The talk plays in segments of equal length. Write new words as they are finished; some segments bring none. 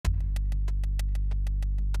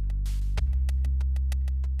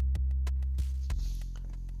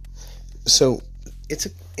So it's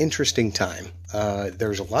an interesting time.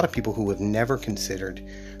 There's a lot of people who have never considered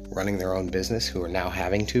running their own business who are now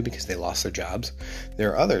having to because they lost their jobs.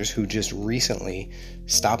 There are others who just recently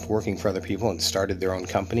stopped working for other people and started their own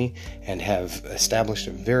company and have established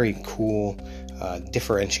a very cool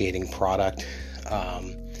differentiating product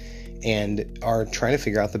and are trying to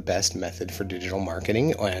figure out the best method for digital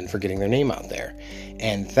marketing and for getting their name out there.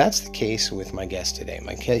 And that's the case with my guest today.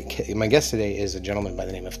 My guest today is a gentleman by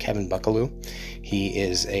the name of Kevin Buckalew. He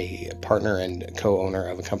is a partner and co-owner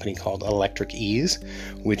of a company called Electric Ease,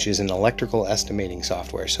 which is an electrical estimating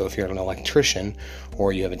software. So if you're an electrician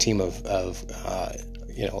or you have a team of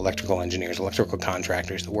electrical engineers, electrical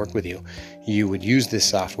contractors that work with you, you would use this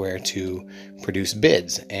software to produce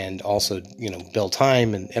bids and also, bill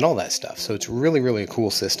time and all that stuff. So it's really, really a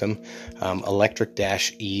cool system.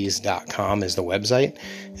 Electric-ease.com is the website,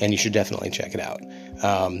 and you should definitely check it out.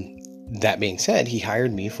 That being said, he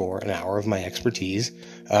hired me for an hour of my expertise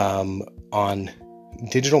on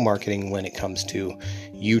digital marketing when it comes to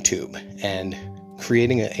YouTube and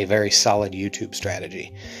creating a very solid YouTube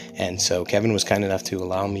strategy. And so Kevin was kind enough to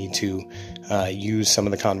allow me to use some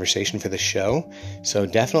of the conversation for the show. So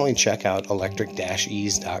definitely check out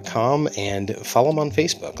electric-ease.com and follow him on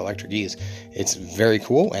Facebook, Electric Ease. It's very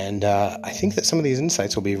cool, and I think that some of these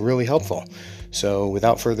insights will be really helpful. So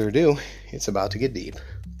without further ado, it's about to get deep.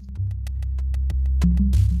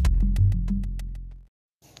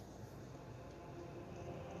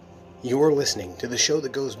 You're listening to the show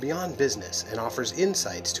that goes beyond business and offers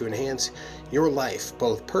insights to enhance your life,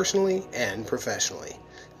 both personally and professionally.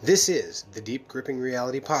 This is the Deep Gripping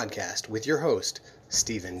Reality Podcast with your host,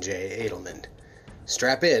 Stephen J. Adelman.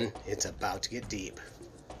 Strap in, it's about to get deep.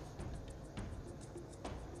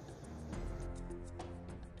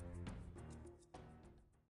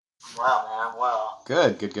 Well, man, well.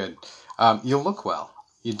 Good. You look well.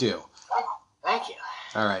 You do. Thank you.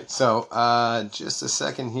 All right, so just a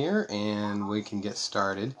second here, and we can get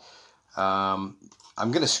started. I'm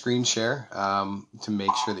going to screen share to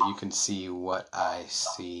make sure that you can see what I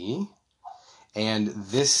see. And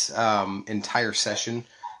this entire session,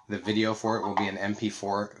 the video for it will be in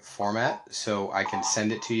MP4 format, so I can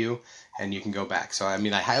send it to you, and you can go back. So, I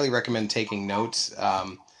highly recommend taking notes.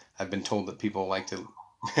 I've been told that people like to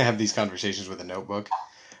have these conversations with a notebook.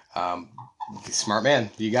 Smart man,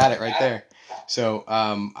 you got it right there. So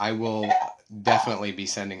I will definitely be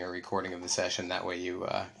sending a recording of the session. That way you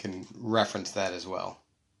can reference that as well.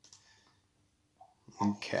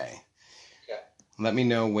 Okay. Let me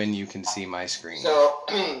know when you can see my screen. So,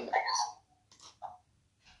 there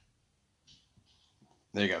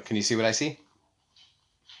you go. Can you see what I see?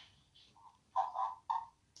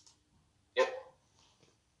 Yep.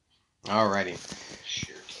 Alrighty.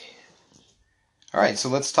 Sure can. All right, so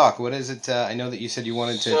let's talk. What is it? I know that you said you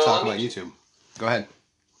wanted to talk about YouTube. Go ahead.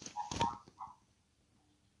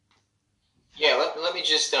 Yeah, let me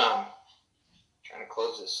just trying to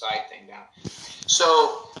close this side thing down.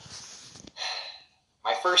 So,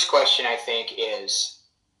 my first question, I think, is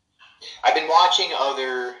I've been watching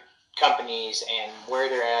other companies and where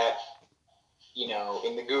they're at,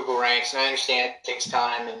 in the Google ranks, and I understand it takes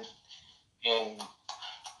time and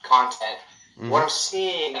content. Mm-hmm. What I'm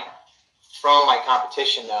seeing from my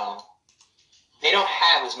competition, though, they don't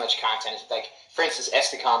have as much content. Like, for instance,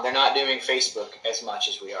 Esticom, they're not doing Facebook as much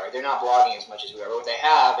as we are. They're not blogging as much as we are. But what they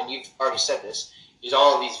have, and you've already said this, is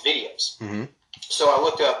all of these videos. Mm-hmm. So I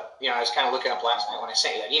looked up, I was kind of looking up last night when I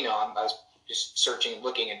sent you that email. I was just searching and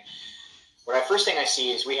looking, and first thing I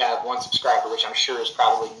see is we have one subscriber, which I'm sure is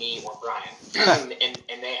probably me or Brian,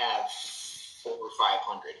 and they have 400 or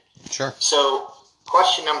 500. Sure. So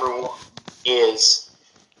question number one is,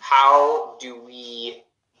 how do we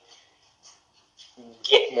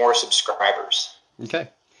get more subscribers? Okay,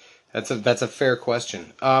 that's a fair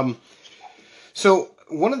question. So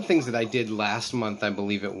one of the things that I did last month, I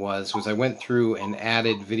believe it was I went through and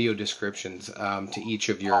added video descriptions to each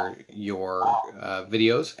of your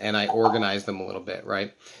videos, and I organized them a little bit,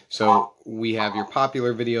 right? So we have your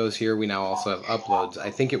popular videos here. We now also have uploads.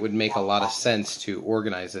 I think it would make a lot of sense to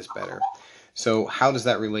organize this better. So how does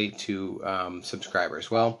that relate to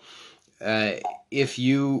subscribers? Well, I'm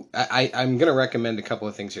going to recommend a couple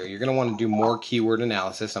of things here. You're going to want to do more keyword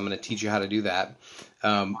analysis. I'm going to teach you how to do that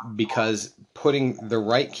because putting the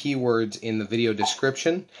right keywords in the video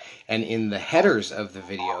description and in the headers of the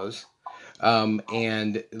videos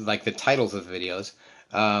and like the titles of the videos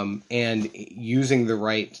and using the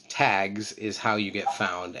right tags is how you get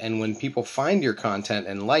found. And when people find your content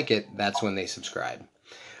and like it, that's when they subscribe.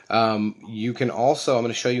 You can also, I'm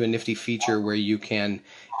going to show you a nifty feature where you can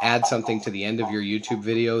add something to the end of your YouTube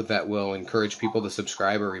video that will encourage people to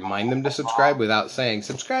subscribe or remind them to subscribe without saying,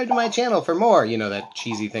 subscribe to my channel for more. You know, that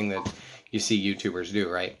cheesy thing that you see YouTubers do,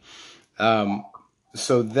 right?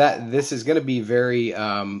 So that this is going to be very,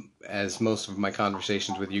 as most of my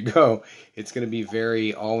conversations with you go, it's going to be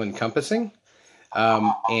very all-encompassing.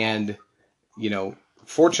 And, you know,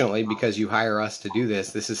 fortunately, because you hire us to do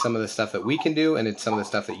this, this is some of the stuff that we can do, and it's some of the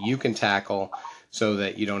stuff that you can tackle so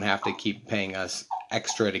that you don't have to keep paying us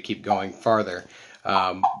extra to keep going farther.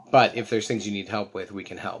 But if there's things you need help with, we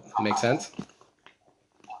can help. Make sense?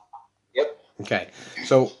 Yep. Okay.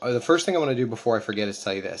 So the first thing I want to do before I forget is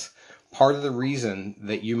tell you this. Part of the reason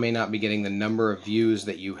that you may not be getting the number of views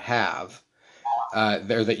that you have,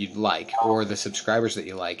 there that you'd like, or the subscribers that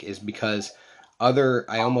you like, is because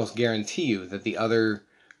I almost guarantee you that the others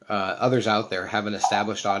out there have an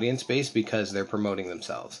established audience base because they're promoting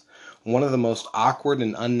themselves. One of the most awkward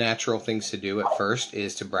and unnatural things to do at first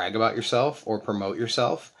is to brag about yourself or promote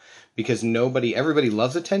yourself, because everybody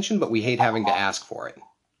loves attention, but we hate having to ask for it.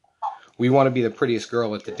 We want to be the prettiest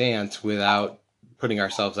girl at the dance without putting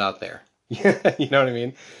ourselves out there. You know what I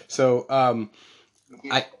mean? So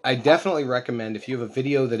I definitely recommend, if you have a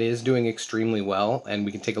video that is doing extremely well, and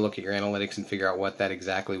we can take a look at your analytics and figure out what that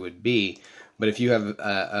exactly would be, but if you have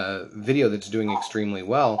a video that's doing extremely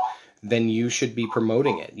well, then you should be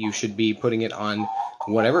promoting it. You should be putting it on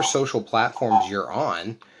whatever social platforms you're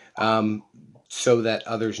on, so that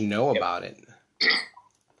others know about it.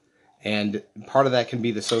 And part of that can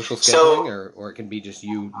be the social scheduling, or it can be just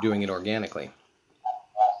you doing it organically.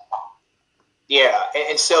 Yeah,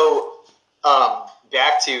 and so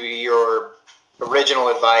back to your original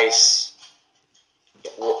advice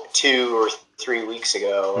 2 or 3 weeks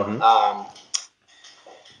ago, Mm-hmm.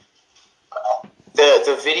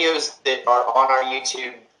 The videos that are on our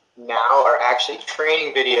YouTube now are actually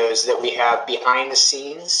training videos that we have behind the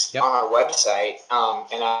scenes on our website.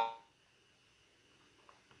 And I'm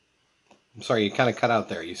sorry, you kind of cut out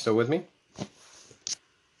there. You still with me?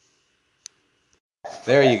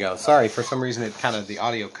 There you go. Sorry, for some reason the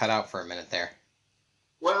audio cut out for a minute there.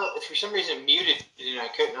 Well, for some reason it muted and I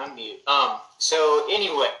couldn't unmute. So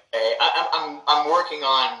anyway, I'm working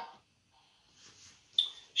on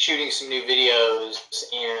shooting some new videos,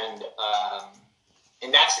 and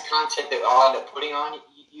that's the content that I'll end up putting on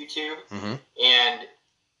YouTube, mm-hmm. and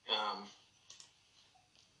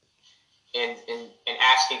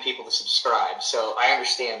asking people to subscribe. So I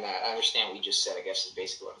understand that. I understand what you just said, I guess, is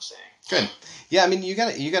basically what I'm saying. Good. Yeah, I mean, you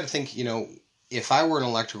got to think, you know, if I were an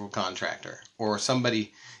electrical contractor or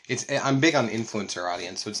somebody, I'm big on influencer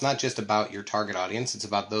audience, so it's not just about your target audience, it's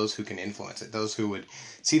about those who can influence it, those who would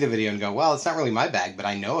see the video and go, well, it's not really my bag, but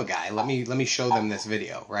I know a guy, let me show them this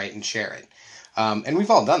video, right, and share it. And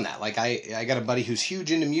we've all done that. Like, I got a buddy who's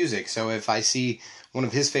huge into music, so if I see one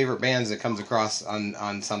of his favorite bands that comes across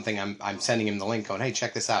on something, I'm sending him the link going, hey,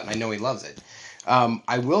 check this out, and I know he loves it.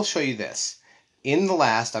 I will show you this.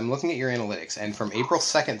 I'm looking at your analytics, and from April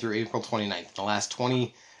 2nd through April 29th, the last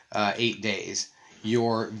 28 days,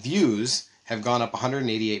 your views have gone up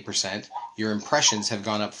 188%, your impressions have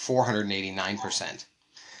gone up 489%.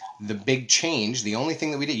 The big change, the only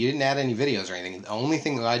thing that we did, you didn't add any videos or anything, the only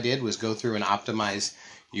thing that I did was go through and optimize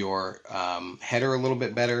your header a little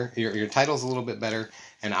bit better, your titles a little bit better,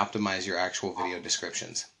 and optimize your actual video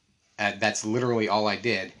descriptions. That's literally all I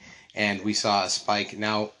did. And we saw a spike,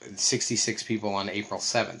 now 66 people on April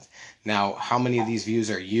 7th. Now, how many of these views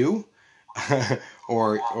are you?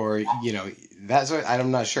 or you know, that's what,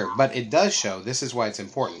 I'm not sure. But it does show, this is why it's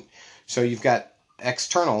important. So you've got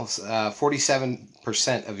external,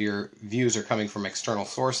 47% of your views are coming from external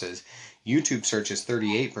sources. YouTube search is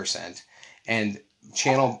 38%. And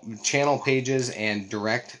channel pages and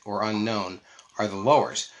direct or unknown are the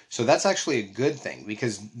lowers. So that's actually a good thing,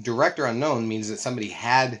 because direct or unknown means that somebody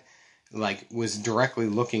was directly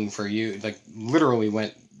looking for you, like literally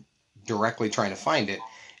went directly trying to find it.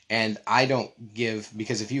 And I don't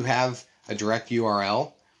because if you have a direct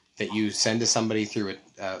URL that you send to somebody through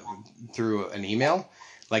an email,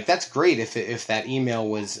 like that's great if that email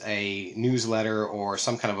was a newsletter or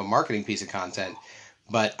some kind of a marketing piece of content.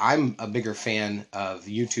 But I'm a bigger fan of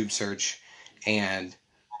YouTube search and,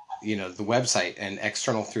 you know, the website and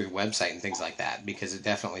external through the website and things like that, because it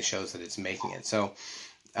definitely shows that it's making it. So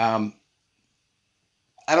I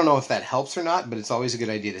don't know if that helps or not, but it's always a good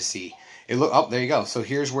idea to see. There you go. So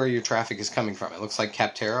here's where your traffic is coming from. It looks like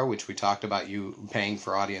Capterra, which we talked about you paying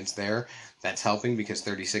for audience there. That's helping because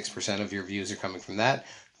 36% of your views are coming from that.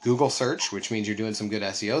 Google search, which means you're doing some good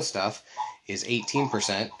SEO stuff, is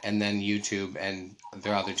 18%, and then YouTube and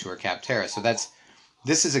the other two are Capterra. So that's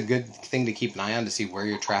this is a good thing to keep an eye on to see where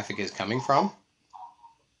your traffic is coming from.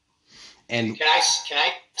 And can I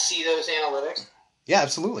see those analytics? Yeah,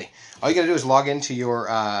 absolutely. All you got to do is log into your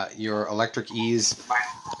Electric Ease.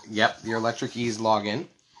 Yep, your Electric Ease login,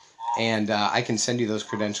 and I can send you those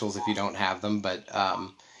credentials if you don't have them. But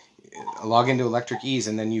log into Electric Ease,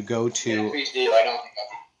 and then you go to. Yeah, please do. I don't think I.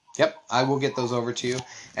 Yep, I will get those over to you.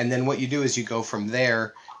 And then what you do is you go from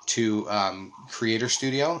there to Creator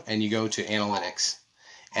Studio, and you go to Analytics.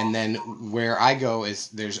 And then where I go is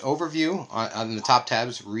there's Overview on the top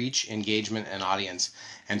tabs, Reach, Engagement, and Audience.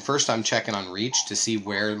 And first I'm checking on Reach to see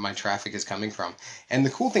where my traffic is coming from. And the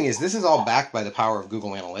cool thing is this is all backed by the power of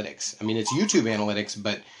Google Analytics. I mean, it's YouTube Analytics,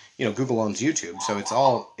 but Google owns YouTube, so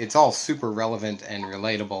it's all super relevant and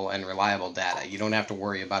relatable and reliable data. You don't have to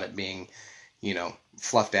worry about it being,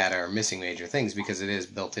 fluff data or missing major things because it is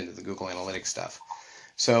built into the Google Analytics stuff.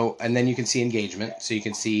 So, and then you can see engagement. So you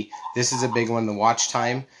can see this is a big one, the watch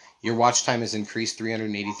time. Your watch time has increased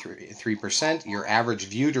 383%. Your average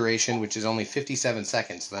view duration, which is only 57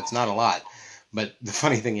 seconds, so that's not a lot. But the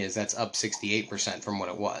funny thing is that's up 68% from what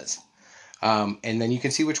it was. And then you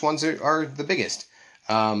can see which ones are the biggest.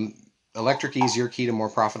 Electric Ease, your key to more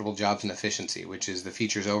profitable jobs and efficiency, which is the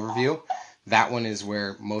features overview. That one is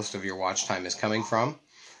where most of your watch time is coming from.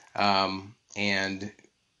 And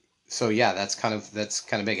so yeah, that's kind of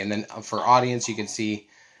big. And then for audience, you can see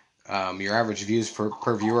your average views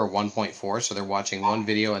per viewer are 1.4, so they're watching one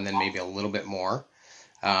video and then maybe a little bit more.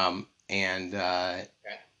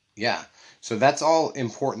 Yeah, so that's all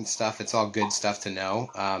important stuff. It's all good stuff to know,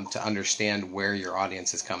 to understand where your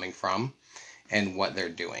audience is coming from and what they're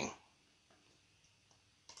doing.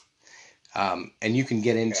 And you can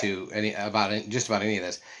get into just about any of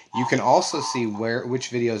this. You can also see which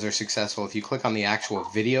videos are successful. If you click on the actual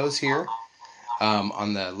videos here,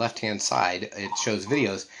 on the left-hand side, it shows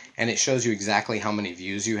videos, and it shows you exactly how many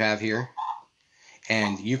views you have here.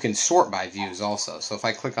 And you can sort by views also. So if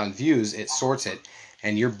I click on views, it sorts it,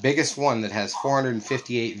 and your biggest one that has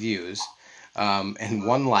 458 views, and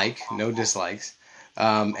 1 like, no dislikes,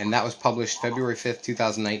 and that was published February 5th,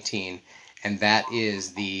 2019, and that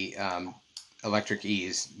is the Electric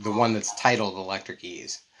Ease, the one that's titled Electric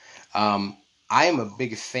Ease. I am a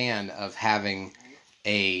big fan of having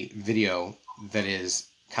a video that is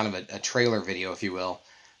kind of a trailer video, if you will,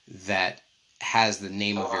 that has the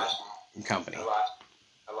name of your company.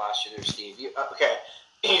 I lost you there, Steve. Okay,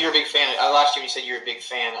 you're a big fan. I lost you when you said you're a big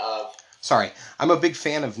fan of... Sorry, I'm a big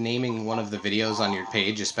fan of naming one of the videos on your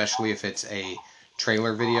page, especially if it's a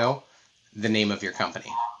trailer video, the name of your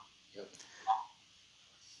company.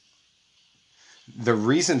 The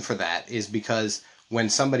reason for that is because when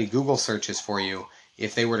somebody Google searches for you,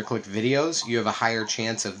 if they were to click videos, you have a higher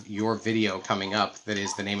chance of your video coming up that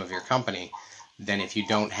is the name of your company than if you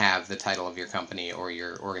don't have the title of your company or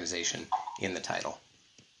your organization in the title.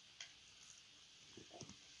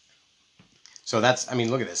 So that's, I mean,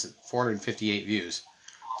 look at this, 458 views.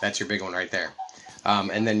 That's your big one right there.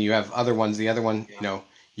 And then you have other ones. The other one,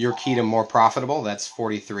 your key to more profitable, that's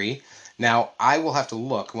 43. Now, I will have to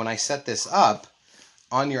look. When I set this up,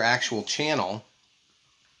 on your actual channel,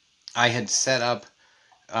 I had set up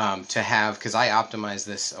to have, because I optimized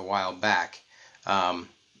this a while back.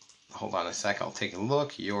 Hold on a sec, I'll take a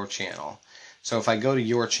look. Your channel. So if I go to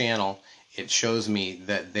your channel, it shows me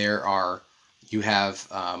that you have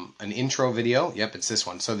an intro video. Yep, it's this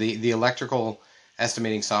one. So the electrical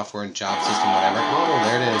estimating software and job system, whatever. Oh,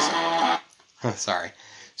 there it is. Sorry.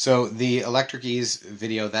 So the Electric Ease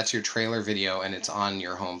video, that's your trailer video, and it's on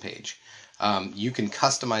your homepage. You can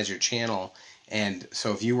customize your channel, and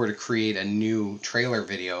so if you were to create a new trailer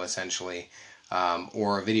video, essentially,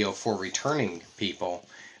 or a video for returning people,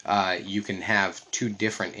 you can have 2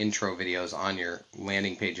 different intro videos on your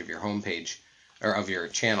landing page of your homepage, or of your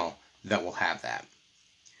channel, that will have that.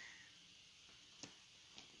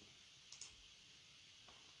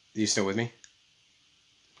 You still with me?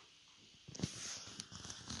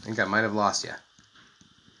 I think I might have lost you.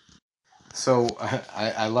 So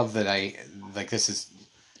I love that this is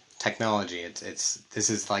technology. This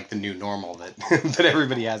is like the new normal that that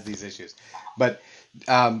everybody has these issues. But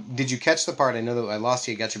did you catch the part? I know that I lost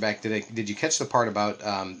you. Got you back. Did you catch the part about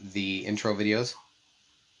the intro videos?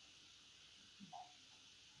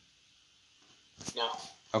 No.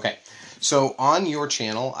 Okay. So on your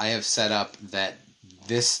channel, I have set up that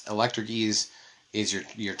this Electric Ease is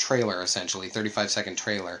your trailer, essentially, 35-second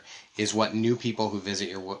trailer, is what new people who visit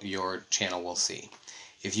your channel will see.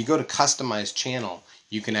 If you go to Customize Channel,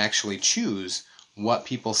 you can actually choose what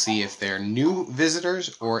people see if they're new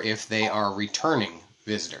visitors or if they are returning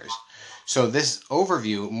visitors. So this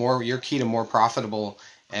overview, your key to more profitable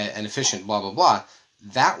and efficient, blah, blah, blah,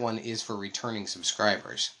 that one is for returning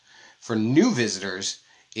subscribers. For new visitors,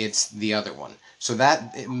 it's the other one. So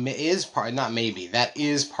that is part, not maybe, that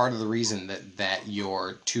is part of the reason that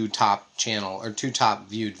your two top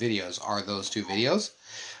viewed videos are those two videos.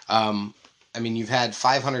 I mean, you've had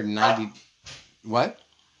 590. What?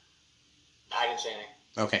 I didn't say anything.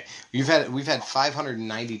 Okay, we've had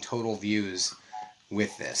 590 total views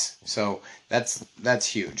with this, so that's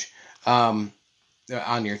huge on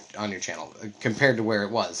your channel compared to where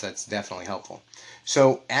it was. That's definitely helpful.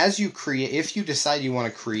 So as you create, if you decide you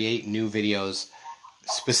want to create new videos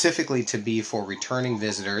specifically to be for returning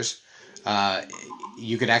visitors,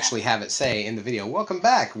 you could actually have it say in the video, "Welcome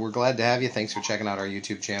back. We're glad to have you. Thanks for checking out our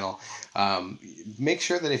YouTube channel." Make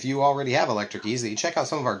sure that if you already have electric keys, that you check out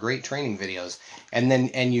some of our great training videos,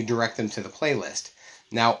 and you direct them to the playlist.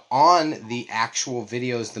 Now, on the actual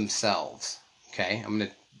videos themselves, okay, I'm going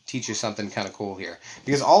to teach you something kind of cool here,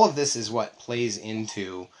 because all of this is what plays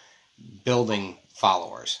into building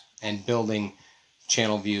followers and building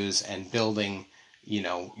channel views and building,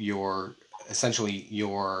 essentially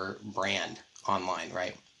your brand online,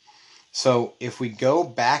 right? So if we go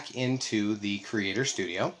back into the Creator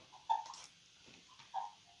Studio,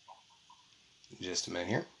 just a minute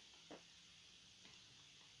here,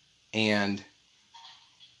 and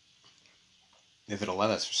if it'll let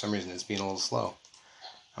us, for some reason it's being a little slow.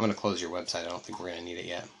 I'm going to close your website. I don't think we're going to need it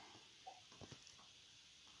yet.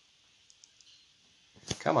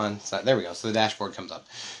 Come on. So, there we go. So the dashboard comes up.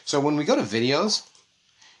 So when we go to videos,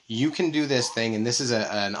 you can do this thing, and this is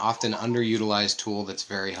an often underutilized tool that's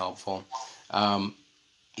very helpful.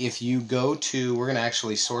 If you go to, we're going to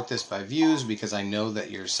actually sort this by views because I know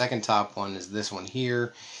that your second top one is this one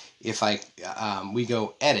here. If we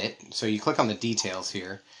go edit, so you click on the details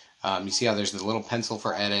here. You see how there's the little pencil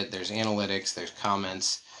for edit, there's analytics, there's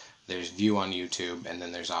comments, there's view on YouTube, and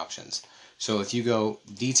then there's options. So if you go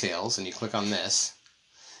details and you click on this,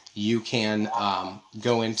 you can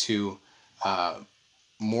go into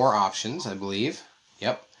more options, I believe.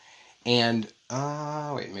 Yep. And,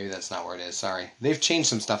 wait, maybe that's not where it is. Sorry. They've changed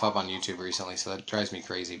some stuff up on YouTube recently, so that drives me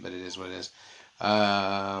crazy, but it is what it is.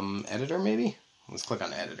 Editor, maybe? Let's click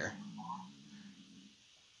on editor.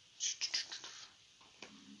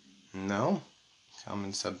 No.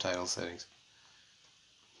 Common subtitle settings.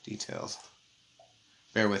 Details.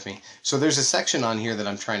 Bear with me. So there's a section on here that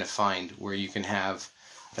I'm trying to find where you can have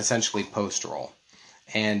essentially post roll.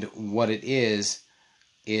 And what it is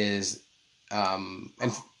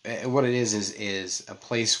a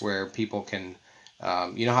place where people can,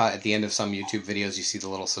 you know how at the end of some YouTube videos you see the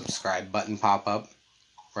little subscribe button pop up,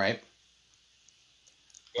 right?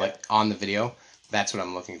 Yep. Like on the video. That's what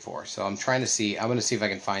I'm looking for. So I'm going to see if I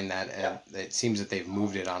can find that. It seems that they've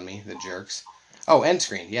moved it on me, the jerks. Oh, end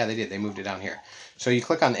screen. Yeah, they did. They moved it down here. So you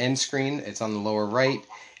click on end screen. It's on the lower right.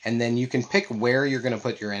 And then you can pick where you're going to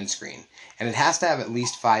put your end screen. And it has to have at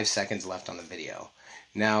least 5 seconds left on the video.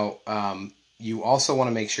 Now, you also want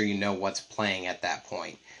to make sure you know what's playing at that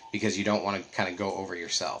point, because you don't want to kind of go over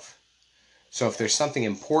yourself. So if there's something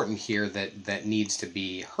important here that needs to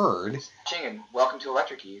be heard. And welcome to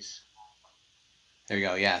Electric Keys. There you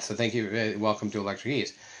go. Yeah. So thank you. Welcome to Electric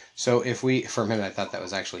Keys. So if we, for a minute, I thought that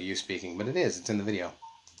was actually you speaking, but it is. It's in the video.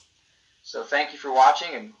 So thank you for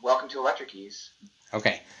watching, and welcome to Electric Keys.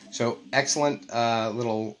 Okay. So excellent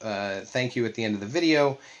little thank you at the end of the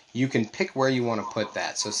video. You can pick where you want to put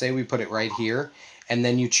that. So say we put it right here, and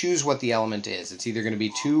then you choose what the element is. It's either going to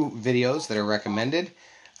be 2 videos that are recommended,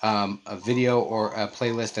 a video or a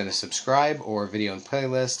playlist and a subscribe, or a video and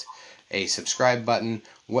playlist, a subscribe button.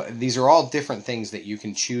 These are all different things that you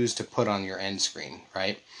can choose to put on your end screen,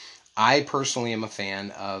 right? I personally am a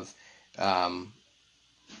fan of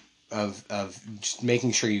just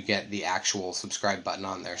making sure you get the actual subscribe button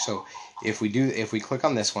on there. So if we click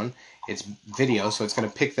on this one, it's video, so it's going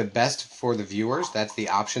to pick the best for the viewers. That's the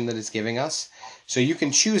option that it's giving us. So you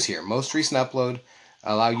can choose here, most recent upload,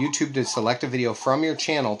 allow YouTube to select a video from your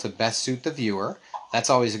channel to best suit the viewer. That's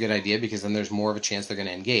always a good idea, because then there's more of a chance they're going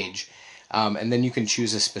to engage. And then you can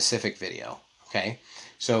choose a specific video. Okay,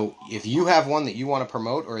 so if you have one that you want to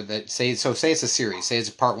promote, or that say it's a series, say it's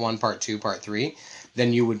part 1, part 2, part 3,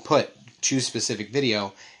 then you would choose specific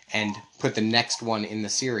video and put the next one in the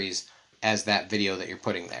series as that video that you're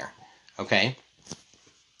putting there. Okay,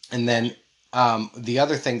 and then the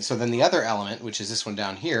other thing, so then the other element, which is this one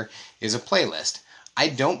down here, is a playlist. I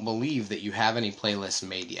don't believe that you have any playlists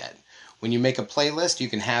made yet. When you make a playlist, you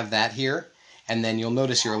can have that here, and then you'll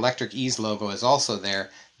notice your Electric Ease logo is also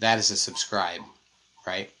there. That is a subscribe,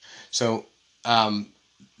 right? So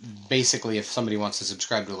basically, if somebody wants to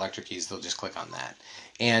subscribe to Electric Ease, they'll just click on that.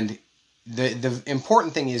 And the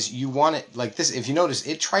important thing is you want it like this. If you notice,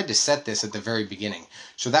 it tried to set this at the very beginning.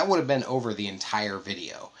 So that would have been over the entire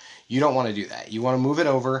video. You don't want to do that. You want to move it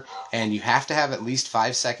over, and you have to have at least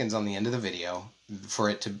 5 seconds on the end of the video for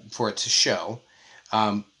it to show.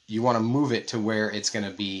 You want to move it to where it's going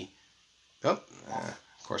to be. Oh,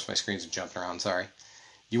 of course my screen's jumping around. Sorry.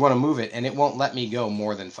 You want to move it, and it won't let me go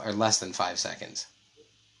more than or less than 5 seconds.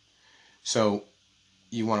 So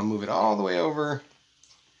you want to move it all the way over,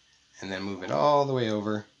 and then move it all the way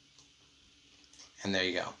over, and there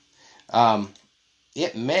you go.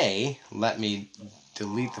 It may let me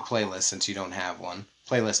delete the playlist since you don't have one.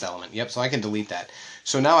 Playlist element. Yep, so I can delete that.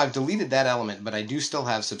 So now I've deleted that element, but I do still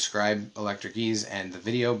have subscribe Electric Ease and the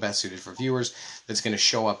video best suited for viewers that's going to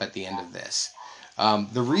show up at the end of this.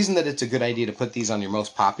 The reason that it's a good idea to put these on your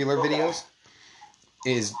most popular videos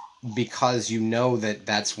is because you know that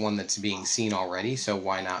that's one that's being seen already, so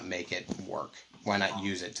why not make it work? Why not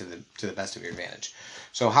use it to the best of your advantage?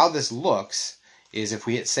 So how this looks is if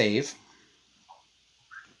we hit save,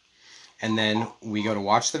 and then we go to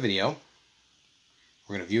watch the video.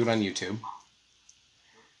 We're going to view it on YouTube.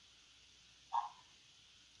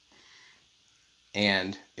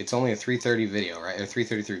 And it's only a 330 video, right? Or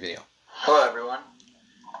 333 video. Hello, everyone.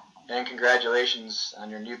 And congratulations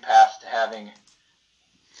on your new path to having...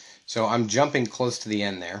 So I'm jumping close to the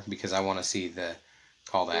end there because I want to see the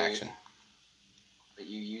call to action. That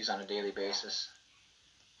you use on a daily basis.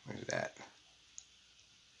 Where's that?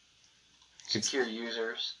 Secure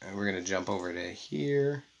users. And we're going to jump over to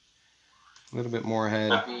here. A little bit more ahead.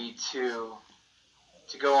 Would be to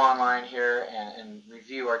go online here and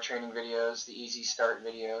review our training videos, the Easy Start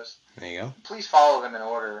videos. There you go. Please follow them in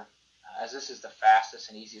order, as this is the fastest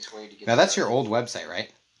and easiest way to get Now that's your old website,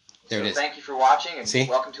 right? There it is. Thank you for watching, and See?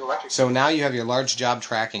 welcome to Electric. So now you have your large job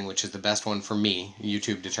tracking, which is the best one for me,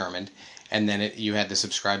 YouTube determined, and then you had the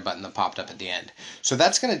subscribe button that popped up at the end. So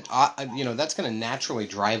that's gonna, that's gonna naturally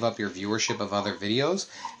drive up your viewership of other videos,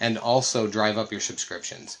 and also drive up your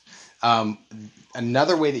subscriptions.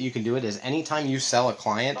 Another way that you can do it is anytime you sell a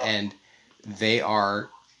client and they are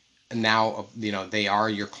now, they are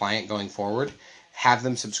your client going forward, have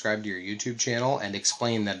them subscribe to your YouTube channel and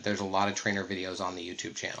explain that there's a lot of trainer videos on the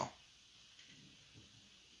YouTube channel.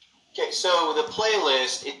 Okay, so the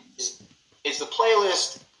playlist is the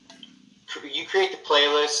playlist. You create the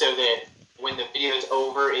playlist so that when the video is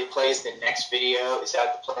over, it plays the next video. Is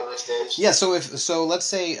that what the playlist is? Yeah. So let's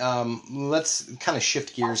say let's kind of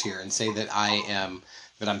shift gears here and say that I'm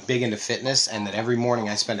big into fitness and that every morning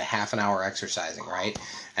I spend a half an hour exercising, right?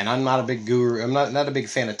 And I'm not a big guru. I'm not a big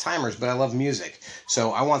fan of timers, but I love music.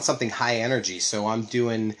 So I want something high energy. So I'm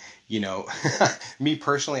doing, me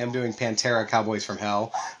personally, I'm doing Pantera, Cowboys from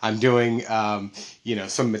Hell. I'm doing, some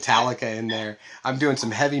Metallica in there. I'm doing some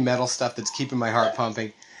heavy metal stuff that's keeping my heart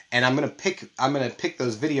pumping. And I'm gonna pick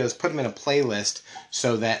those videos, put them in a playlist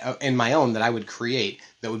so that in my own that I would create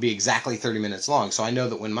that would be exactly 30 minutes long. So I know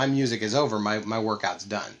that when my music is over, my workout's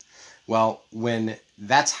done. Well,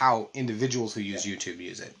 that's how individuals who use YouTube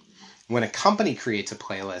use it. When a company creates a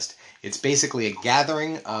playlist, it's basically a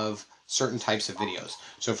gathering of certain types of videos.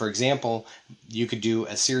 So for example, you could do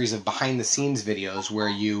a series of behind the scenes videos where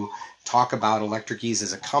you talk about Electric Ease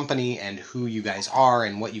as a company and who you guys are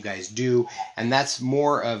and what you guys do. And that's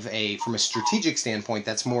more of from a strategic standpoint,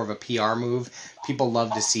 that's more of a PR move. People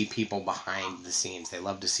love to see people behind the scenes. They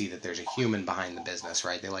love to see that there's a human behind the business,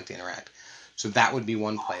 right? They like to interact. So that would be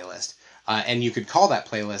one playlist. And you could call that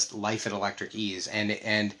playlist Life at Electric Ease.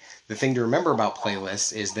 And the thing to remember about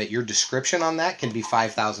playlists is that your description on that can be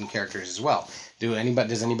 5,000 characters as well.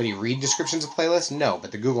 Does anybody read descriptions of playlists? No,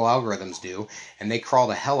 but the Google algorithms do, and they crawl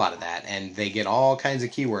the hell out of that, and they get all kinds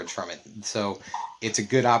of keywords from it. So it's a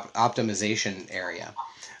good optimization area.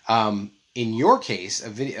 In your case,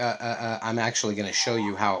 I'm actually going to show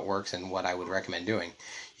you how it works and what I would recommend doing.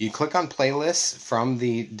 You click on playlists from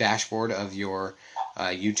the dashboard of your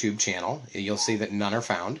YouTube channel. You'll see that none are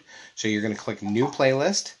found. So you're going to click New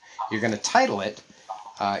Playlist. You're going to title it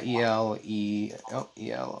I'm going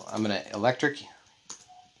to Electric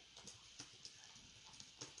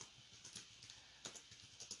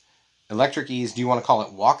Ease. Do you want to call it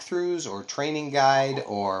walkthroughs or training guide,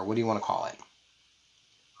 or what do you want to call it?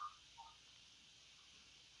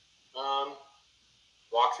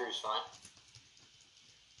 Walkthrough is fine.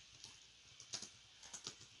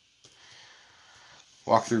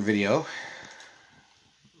 Walkthrough video.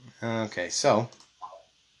 Okay, so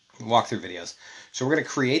walkthrough videos. So we're going to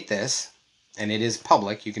create this, and it is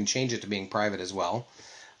public. You can change it to being private as well.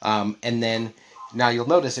 And then Now you'll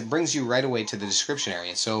notice it brings you right away to the description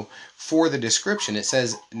area. So for the description, it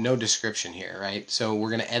says no description here, right? So we're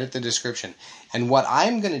going to edit the description. And what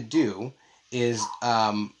I'm going to do is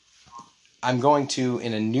I'm going to,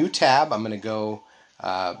 in a new tab, I'm going to go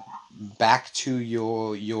back to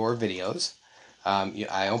your videos.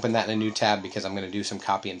 I opened that in a new tab because I'm going to do some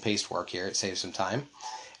copy and paste work here. It saves some time.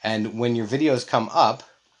 And when your videos come up,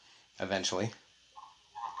 eventually,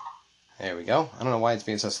 there we go. I don't know why it's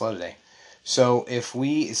being so slow today. So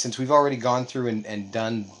since we've already gone through and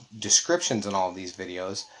done descriptions on all of these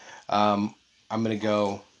videos, I'm going to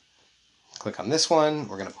go click on this one.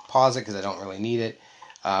 We're going to pause it because I don't really need it.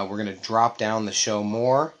 We're going to drop down the show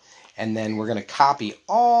more, and then we're going to copy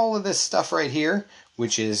all of this stuff right here,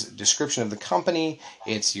 which is description of the company,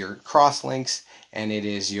 it's your cross links, and it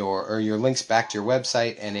is your links back to your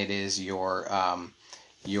website, and it is your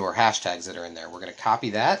hashtags that are in there. We're going to copy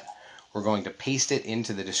that. We're going to paste it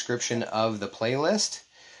into the description of the playlist,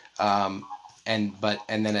 and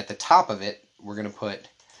then at the top of it, we're going to put,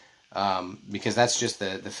 because that's just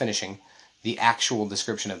the finishing, the actual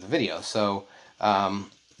description of the video. So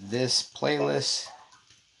this playlist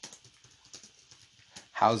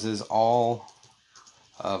houses all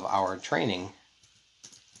of our training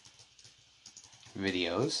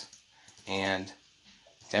videos and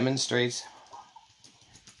demonstrates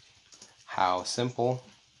how simple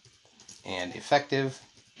and effective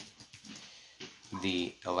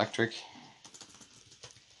the electrical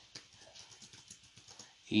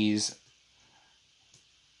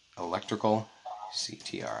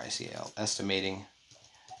CTRICL estimating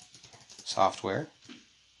software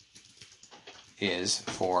is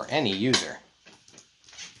for any user.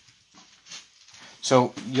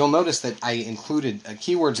 So you'll notice that I included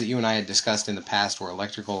keywords that you and I had discussed in the past were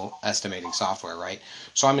electrical estimating software, right?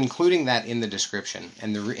 So I'm including that in the description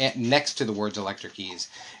and next to the words electric keys.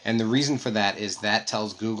 And the reason for that is that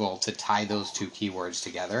tells Google to tie those two keywords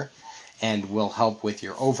together and will help with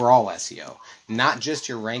your overall SEO. Not just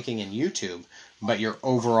your ranking in YouTube, but your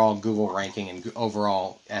overall Google ranking and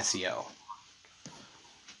overall SEO.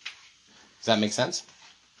 Does that make sense?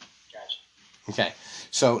 Gotcha. Okay.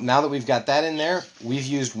 So now that we've got that in there, we've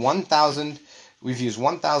used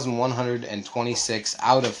 1,126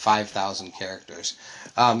 out of 5,000 characters.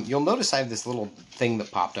 You'll notice I have this little thing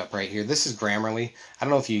that popped up right here. This is Grammarly. I don't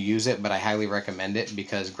know if you use it, but I highly recommend it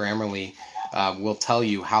because Grammarly will tell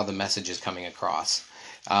you how the message is coming across.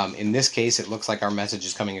 In this case, it looks like our message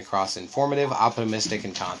is coming across informative, optimistic,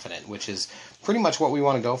 and confident, which is pretty much what we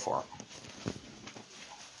want to go for.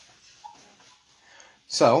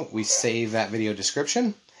 So we save that video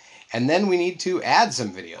description, and then we need to add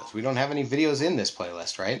some videos. We don't have any videos in this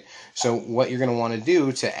playlist, right? So what you're going to want to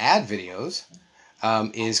do to add videos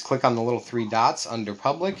is click on the little three dots under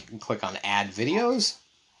Public, and click on Add Videos,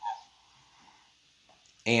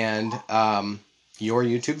 and your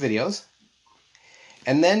YouTube videos.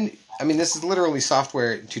 And then, I mean, this is literally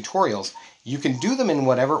software tutorials. You can do them in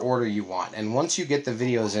whatever order you want, and once you get the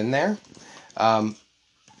videos in there,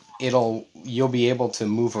 you'll be able to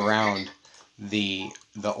move around the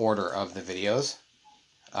order of the videos.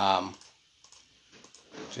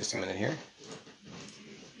 Just a minute here.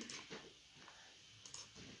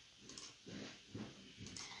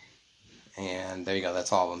 And there you go,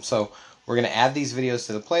 that's all of them. So we're going to add these videos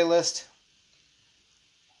to the playlist.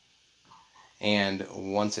 And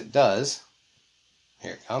once it does,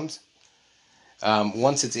 here it comes.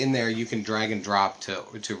 Once it's in there, you can drag and drop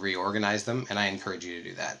to reorganize them, and I encourage you to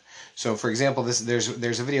do that. So, for example, there's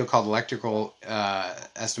a video called Electrical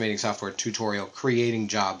Estimating Software Tutorial Creating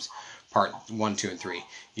Jobs, Part 1, 2, and 3.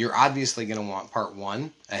 You're obviously going to want Part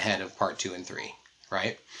 1 ahead of Part 2 and 3,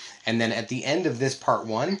 right? And then at the end of this Part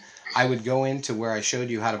 1, I would go into where I showed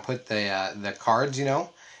you how to put the cards,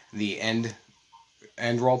 the end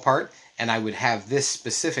roll part, and I would have this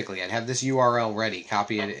specifically. I'd have this URL ready,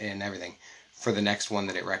 copy it and everything, for the next one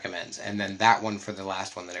that it recommends, and then that one for the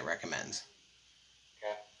last one that it recommends.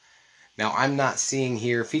 Okay. Now, I'm not seeing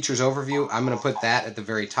here features overview. I'm going to put that at the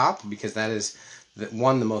very top because that is, the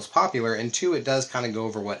most popular, and two, it does kind of go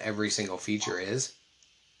over what every single feature is.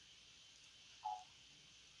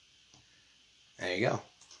 There you go.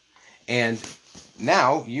 And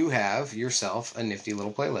now you have yourself a nifty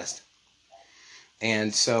little playlist.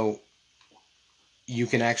 And so you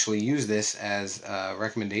can actually use this as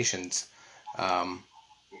recommendations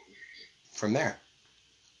from there.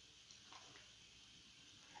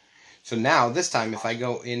 So now this time, if I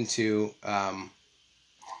go into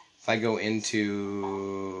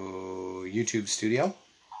YouTube Studio,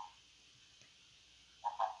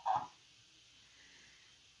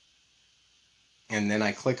 and then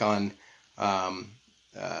I click on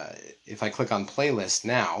if I click on playlist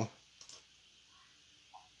now,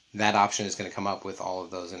 that option is going to come up with all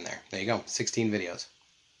of those in there. There you go, 16 videos.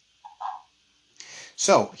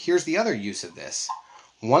 So here's the other use of this.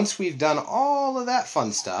 Once we've done all of that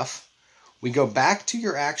fun stuff, we go back to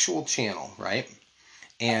your actual channel, right?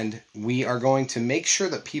 And we are going to make sure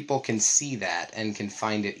that people can see that and can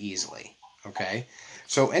find it easily, okay?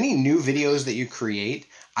 So any new videos that you create,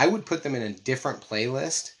 I would put them in a different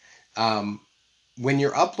playlist. When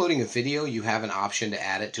you're uploading a video, you have an option to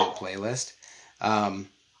add it to a playlist.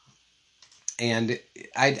 And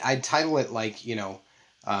I'd title it like, you know,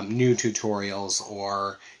 new tutorials,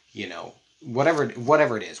 or, you know, whatever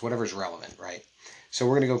it is, whatever's relevant, right? So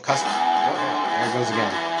we're going to go custom. Oh, there it goes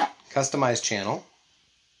again. Customize channel.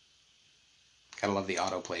 Gotta love the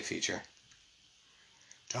autoplay feature.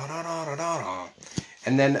 Da, da, da, da, da, da.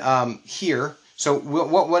 And then here, so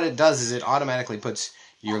what it does is it automatically puts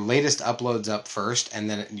your latest uploads up first, and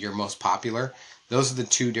then your most popular. Those are the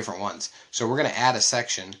two different ones. So we're going to add a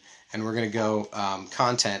section, and we're going to go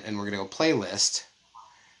content, and we're going to go playlist,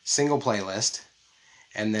 single playlist,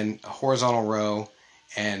 and then a horizontal row,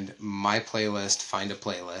 and my playlist, find a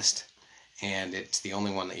playlist. And it's the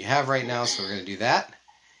only one that you have right now, so we're going to do that.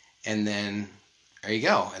 And then there you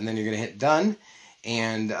go. And then you're going to hit done,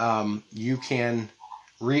 and you can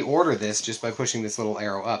reorder this just by pushing this little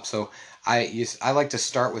arrow up. So I like to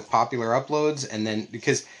start with popular uploads, and then,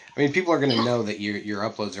 because I mean, people are going to know that your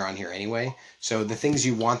uploads are on here anyway. So the things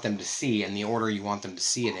you want them to see and the order you want them to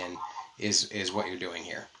see it in is what you're doing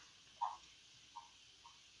here.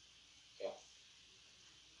 Yeah.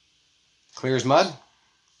 Clear as mud?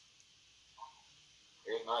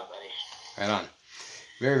 Clear as mud, buddy. Right on.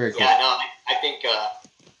 Very, very cool. Yeah, no, I think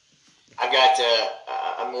I've got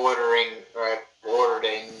I'm ordered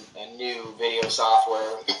a new video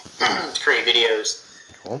software to create videos.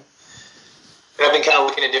 Cool. But I've been kind of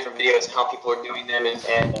looking at different videos and how people are doing them,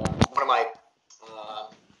 and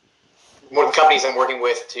one of the companies I'm working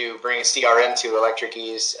with to bring a CRM to Electric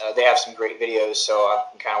Ease, they have some great videos, so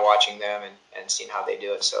I'm kind of watching them and seeing how they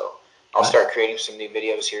do it. So I'll start creating some new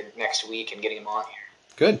videos here next week and getting them on here.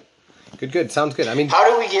 Good. Good. Sounds good. I mean, how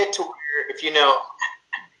do we get to where, if you know,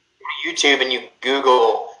 YouTube and you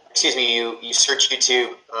you search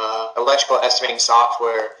YouTube, electrical estimating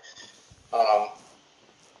software,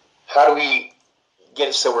 how do we get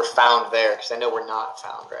it so we're found there? Because I know we're not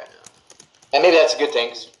found right now. And maybe that's a good thing,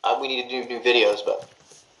 because we need to do new videos, but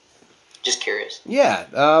just curious.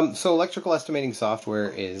 Yeah. So electrical estimating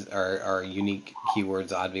software are unique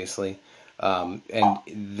keywords, obviously. And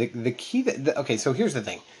the key okay, so here's the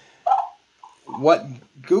thing. What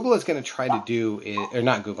Google is going to try to do is, or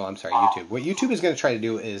not Google, I'm sorry, YouTube. What YouTube is going to try to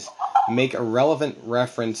do is make a relevant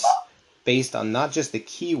reference based on not just the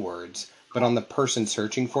keywords, but on the person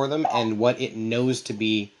searching for them and what it knows to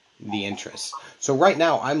be the interest. So right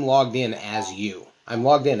now, I'm logged in as you. I'm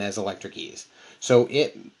logged in as Electric Ease. So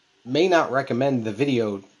it may not recommend the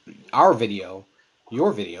video, our video,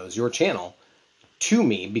 your videos, your channel, to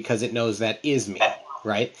me because it knows that is me,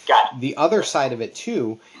 right? Got it. The other side of it,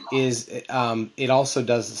 too, is it also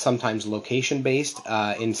does sometimes location-based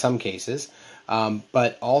in some cases,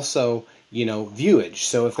 but also, you know, viewage.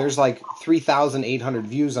 So if there's like 3,800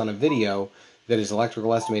 views on a video that is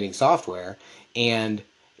electrical estimating software, and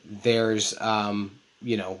there's,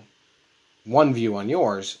 you know, one view on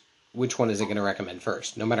yours, which one is it going to recommend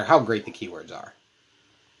first? No matter how great the keywords are.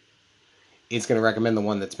 It's going to recommend the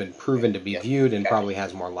one that's been proven to be viewed and probably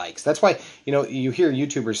has more likes. That's why, you know, you hear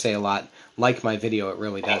YouTubers say a lot, like my video, it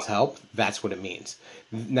really does help. That's what it means.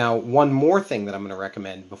 Now, one more thing that I'm going to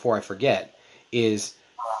recommend before I forget is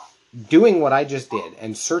doing what I just did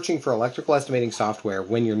and searching for electrical estimating software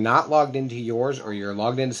when you're not logged into yours or you're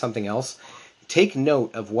logged into something else. Take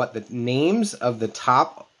note of what the names of the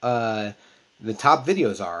top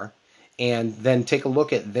videos are, and then take a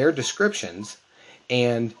look at their descriptions.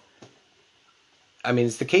 And I mean,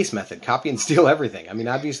 it's the case method. Copy and steal everything. I mean,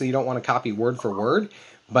 obviously you don't want to copy word for word,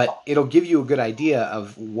 but it'll give you a good idea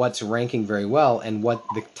of what's ranking very well and what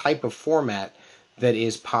the type of format that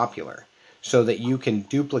is popular, so that you can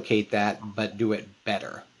duplicate that but do it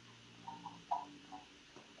better.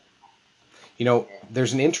 You know,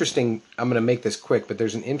 there's an interesting, I'm going to make this quick, but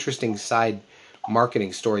there's an interesting side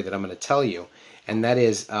marketing story that I'm going to tell you. And that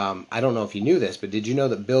is, I don't know if you knew this, but did you know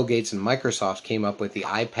that Bill Gates and Microsoft came up with the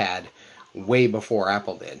iPad way before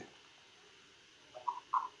Apple did?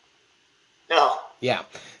 No. Yeah.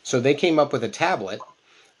 So they came up with a tablet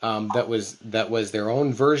that was their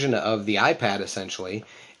own version of the iPad, essentially.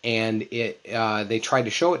 And they tried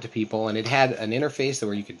to show it to people, and it had an interface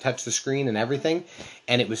where you could touch the screen and everything,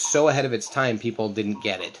 and it was so ahead of its time, people didn't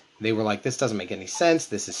get it. They were like, this doesn't make any sense.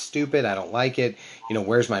 This is stupid. I don't like it. You know,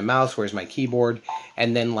 where's my mouse? Where's my keyboard?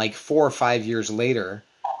 And then like 4 or 5 years later,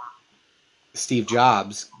 Steve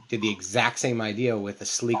Jobs did the exact same idea with a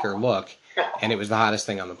sleeker look, and it was the hottest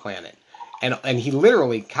thing on the planet. And he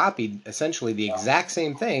literally copied essentially the exact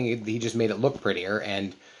same thing. He just made it look prettier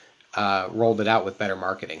and rolled it out with better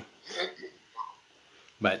marketing.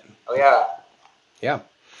 But yeah.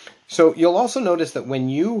 So you'll also notice that when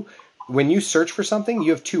you search for something,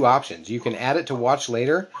 you have two options. You can add it to watch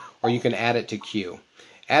later, or you can add it to queue.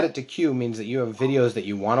 Add it to queue means that you have videos that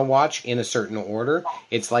you want to watch in a certain order.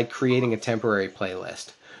 It's like creating a temporary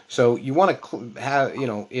playlist. So you want to have, you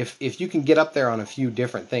know, if you can get up there on a few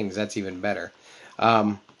different things, that's even better.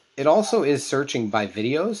 It also is searching by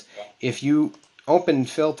videos. If you open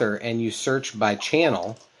filter and you search by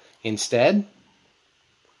channel instead,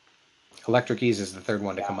 Electric Ease is the third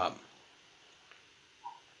one to come up.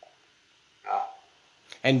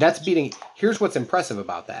 And that's beating, here's what's impressive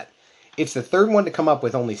about that. It's the third one to come up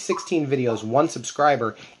with only 16 videos, 1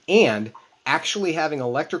 subscriber, and actually having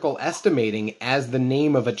electrical estimating as the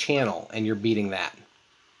name of a channel, and you're beating that.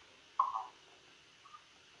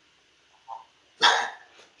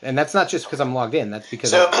 And that's not just because I'm logged in, that's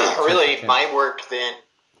because... So, really, my work then...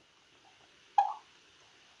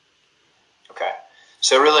 Okay.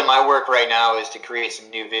 So really my work right now is to create some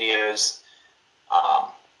new videos.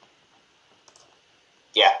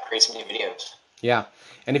 Create some new videos. Yeah.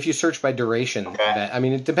 And if you search by duration, I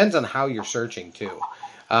mean, it depends on how you're searching too.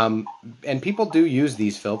 And people do use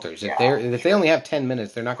these filters. If they only have 10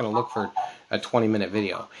 minutes, they're not going to look for a 20-minute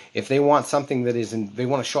video. If they want something that they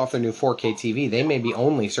want to show off their new 4K TV, they may be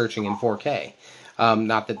only searching in 4K.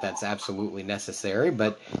 Not that that's absolutely necessary,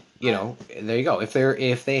 but you know, there you go.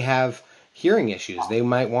 If they have hearing issues, they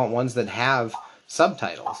might want ones that have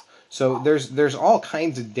subtitles. So there's all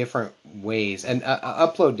kinds of different ways. And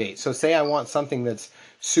upload date. So say I want something that's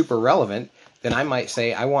super relevant, then I might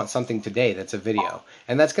say I want something today that's a video.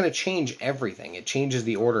 And that's going to change everything. It changes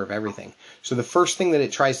the order of everything. So the first thing that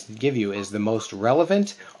it tries to give you is the most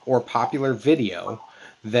relevant or popular video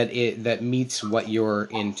that meets what you're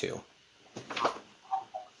into.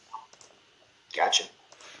 Gotcha.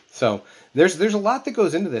 So there's a lot that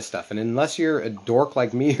goes into this stuff, and unless you're a dork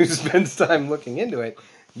like me who spends time looking into it,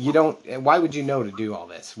 why would you know to do all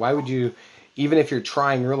this? Why would you, even if you're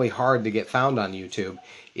trying really hard to get found on YouTube,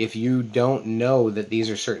 if you don't know that these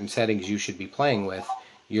are certain settings you should be playing with,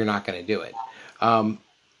 you're not going to do it.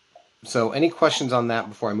 So any questions on that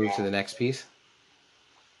before I move to the next piece?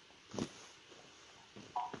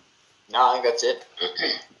 No, I think that's it.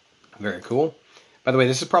 Very cool. By the way,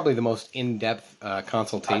 this is probably the most in-depth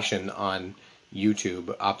consultation on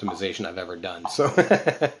YouTube optimization I've ever done. So,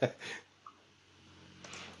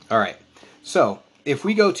 all right. So if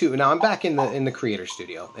we go to, now I'm back in the Creator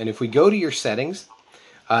Studio, and if we go to your settings,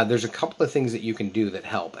 there's a couple of things that you can do that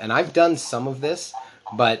help. And I've done some of this,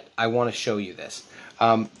 but I want to show you this.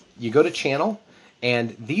 You go to Channel,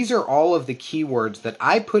 and these are all of the keywords that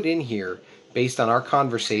I put in here based on our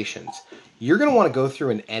conversations. You're going to want to go through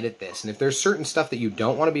and edit this. And if there's certain stuff that you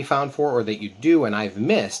don't want to be found for or that you do and I've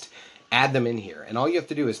missed, add them in here. And all you have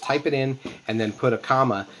to do is type it in and then put a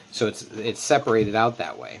comma so it's separated out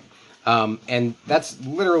that way. And that's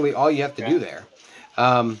literally all you have to do there.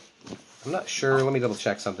 I'm not sure. Let me double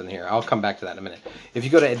check something here. I'll come back to that in a minute. If you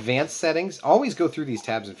go to advanced settings, always go through these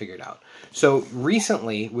tabs and figure it out. So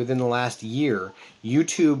recently, within the last year,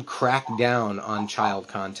 YouTube cracked down on child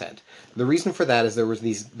content. The reason for that is there were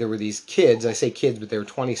these kids, I say kids, but they were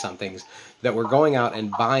 20-somethings, that were going out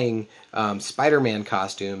and buying Spider-Man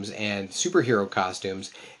costumes and superhero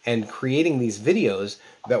costumes and creating these videos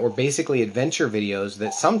that were basically adventure videos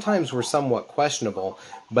that sometimes were somewhat questionable,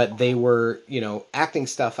 but they were, you know, acting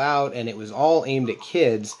stuff out, and it was all aimed at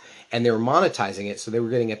kids, and they were monetizing it, so they were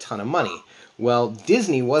getting a ton of money. Well,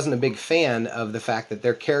 Disney wasn't a big fan of the fact that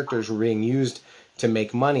their characters were being used to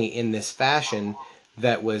make money in this fashion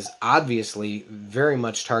that was obviously very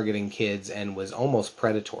much targeting kids and was almost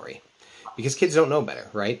predatory. Because kids don't know better,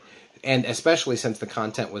 right? And especially since the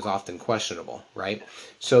content was often questionable, right?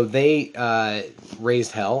 So they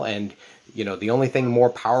raised hell, and you know, the only thing more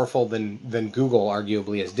powerful than Google,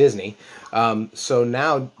 arguably, is Disney. So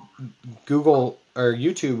now Google or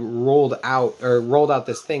YouTube rolled out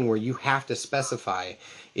this thing where you have to specify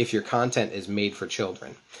if your content is made for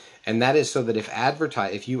children, and that is so that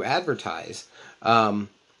if you advertise,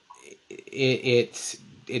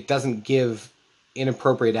 it doesn't give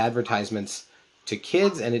inappropriate advertisements to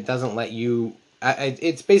kids, and it doesn't let you.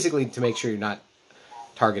 It's basically to make sure you're not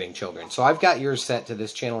targeting children. So I've got yours set to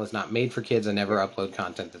this channel is not made for kids. I never upload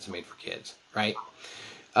content that's made for kids, right?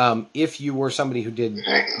 If you were somebody who did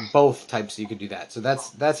both types, you could do that. So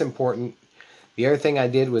that's important. The other thing I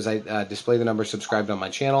did was I display the number subscribed on my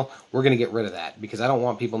channel. We're going to get rid of that because I don't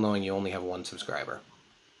want people knowing you only have one subscriber.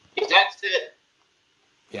 Is that it?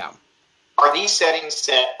 Yeah. Are these settings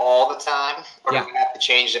set all the time, or Yeah. do we have to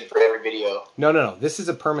change them for every video? No. This is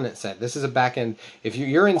a permanent set. This is a back end. If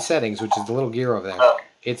you're in settings, which is the little gear over there,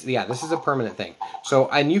 this is a permanent thing. So,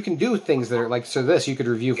 and you can do things that are like, so this you could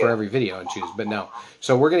review for every video and choose, but no.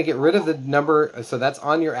 So we're going to get rid of the number. So that's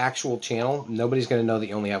on your actual channel. Nobody's going to know that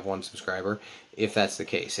you only have one subscriber if that's the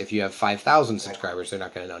case. If you have 5,000 subscribers, they're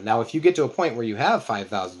not going to know. Now, if you get to a point where you have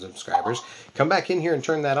 5,000 subscribers, come back in here and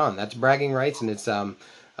turn that on. That's bragging rights, and it's, hold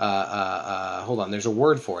on, there's a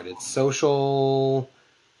word for it. It's social,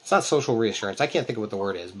 it's not social reassurance. I can't think of what the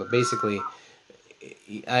word is, but basically,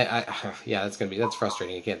 yeah, that's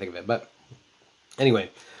frustrating. I can't think of it. But anyway,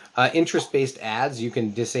 interest-based ads, you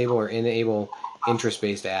can disable or enable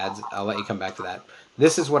interest-based ads. I'll let you come back to that.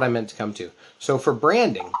 This is what I meant to come to. So for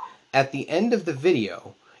branding, at the end of the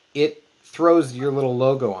video, it throws your little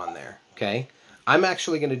logo on there, okay? I'm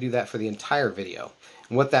actually going to do that for the entire video.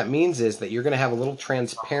 And what that means is that you're going to have a little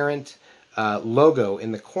transparent logo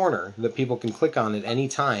in the corner that people can click on at any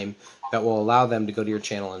time that will allow them to go to your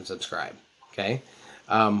channel and subscribe, okay?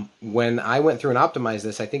 When I went through and optimized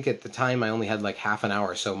this, I think at the time I only had like half an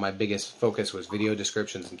hour, so my biggest focus was video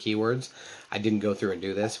descriptions and keywords. I didn't go through and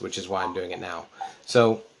do this, which is why I'm doing it now.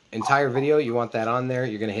 So entire video, you want that on there.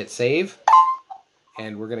 You're going to hit save,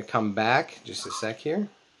 and we're going to come back just a sec here.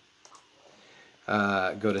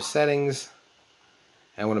 Go to settings.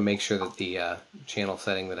 I want to make sure that the channel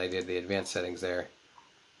setting that I did, the advanced settings there.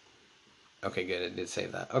 Okay, good. It did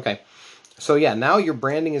save that. Okay. So yeah, now your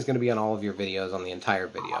branding is going to be on all of your videos, on the entire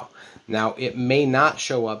video. Now, it may not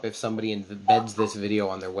show up if somebody embeds this video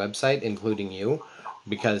on their website, including you,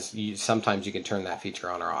 because sometimes you can turn that feature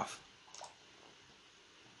on or off.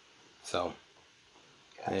 So,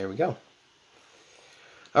 there we go.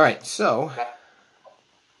 All right, so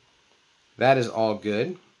that is all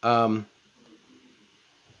good.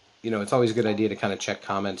 You know, it's always a good idea to kind of check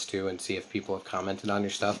comments too and see if people have commented on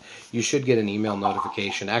your stuff. You should get an email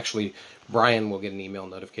notification. Actually, Brian will get an email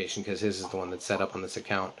notification because his is the one that's set up on this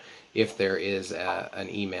account if there is an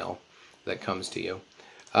email that comes to you.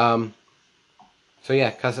 So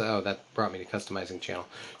yeah, that brought me to customizing channel.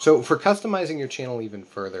 So for customizing your channel even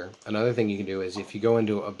further, another thing you can do is if you go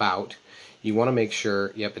into About, you want to make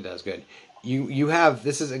sure, yep, it does, good. You have,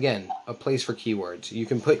 this is again, a place for keywords. You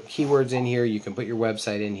can put keywords in here, you can put your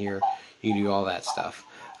website in here, you can do all that stuff.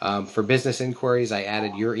 For business inquiries, I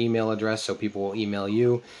added your email address so people will email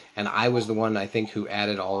you, and I was the one, I think, who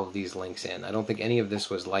added all of these links in. I don't think any of this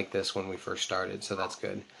was like this when we first started, so that's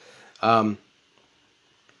good. And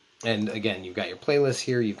again, you've got your playlists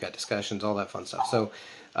here, you've got discussions, all that fun stuff. So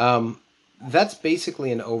that's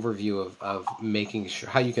basically an overview of making sure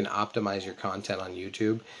how you can optimize your content on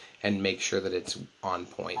YouTube and make sure that it's on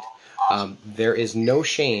point. There is no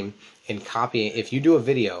shame in copying. If you do a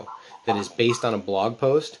video that is based on a blog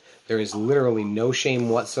post, there is literally no shame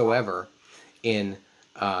whatsoever in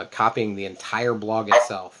copying the entire blog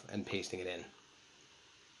itself and pasting it in.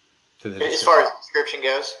 As far as description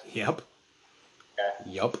goes? Yep.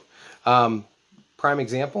 Okay. Yep. Prime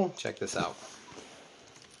example, check this out.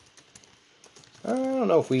 I don't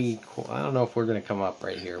know if we're going to come up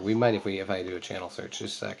right here. We might if I do a channel search.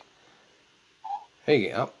 Just a sec.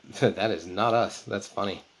 Hey, oh, that is not us. That's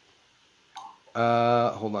funny.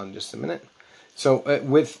 Hold on just a minute. So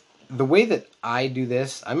with the way that I do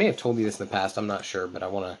this, I may have told you this in the past. I'm not sure, but I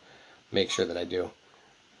want to make sure that I do.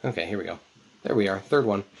 Okay, here we go. There we are. Third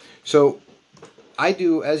one. So I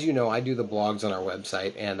do, as you know, I do the blogs on our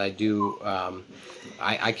website, and I do,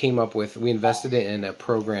 I came up with, we invested in a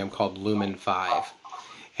program called Lumen 5.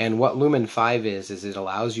 And what Lumen 5 is it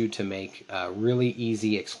allows you to make really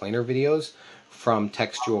easy explainer videos from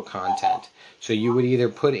textual content. So you would either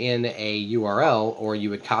put in a URL or you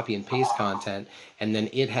would copy and paste content, and then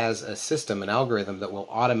it has a system, an algorithm that will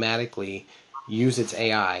automatically use its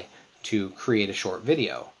AI to create a short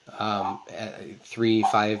video. 3,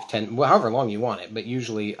 5, 10, well, however long you want it, but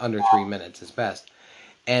usually under 3 minutes is best.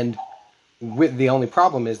 And with the only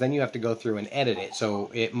problem is then you have to go through and edit it, so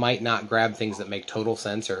it might not grab things that make total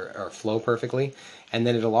sense or flow perfectly. And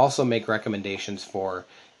then it'll also make recommendations for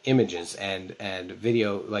images and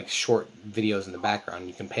video, like short videos in the background.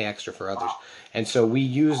 You can pay extra for others. And so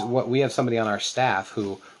we have somebody on our staff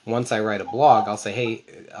who, once I write a blog, I'll say,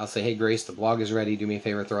 hey Grace, the blog is ready, do me a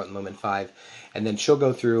favor, throw it in Lumen 5. And then she'll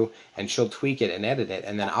go through and she'll tweak it and edit it,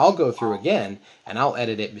 and then I'll go through again and I'll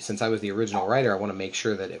edit it. Since I was the original writer, I want to make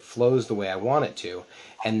sure that it flows the way I want it to,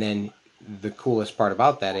 and then the coolest part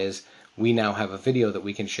about that is we now have a video that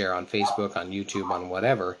we can share on Facebook, on YouTube, on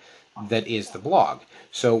whatever, that is the blog.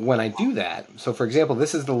 So when I do that, so for example,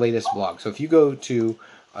 this is the latest blog. So if you go to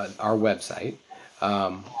our website,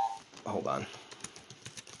 hold on.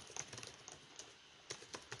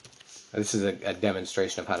 This is a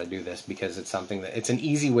demonstration of how to do this because it's something that it's an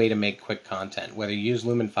easy way to make quick content, whether you use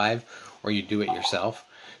Lumen 5 or you do it yourself.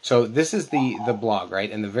 So this is the blog,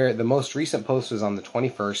 right? And the most recent post was on the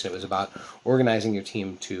 21st. It was about organizing your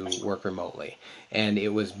team to work remotely, and it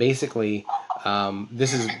was basically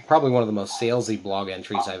this is probably one of the most salesy blog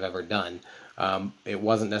entries I've ever done. It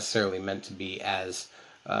wasn't necessarily meant to be as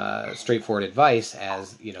straightforward advice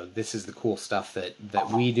as, you know, this is the cool stuff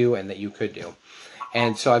that we do and that you could do.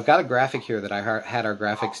 And so I've got a graphic here that I had our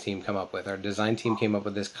graphics team come up with. Our design team came up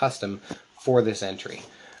with this custom for this entry.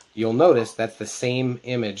 You'll notice that's the same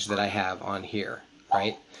image that I have on here,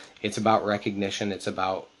 right? It's about recognition. It's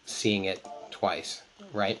about seeing it twice,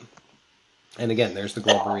 right? And again, there's the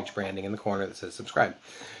Global Reach branding in the corner that says subscribe.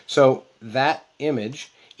 So that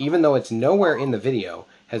image, even though it's nowhere in the video,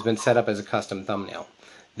 has been set up as a custom thumbnail.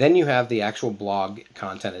 Then you have the actual blog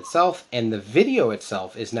content itself, and the video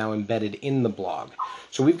itself is now embedded in the blog.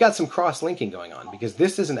 So we've got some cross-linking going on, because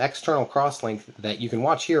this is an external cross-link that you can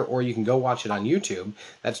watch here, or you can go watch it on YouTube.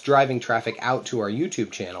 That's driving traffic out to our YouTube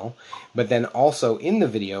channel. But then also in the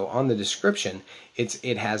video, on the description,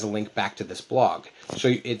 it has a link back to this blog.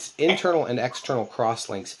 So it's internal and external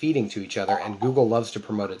cross-links feeding to each other, and Google loves to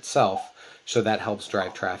promote itself, so that helps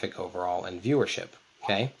drive traffic overall and viewership.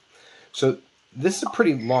 Okay? So this is a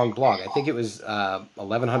pretty long blog. I think it was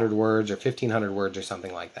 1,100 words or 1,500 words or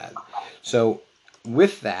something like that. So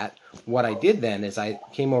with that, what I did then is I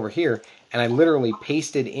came over here and I literally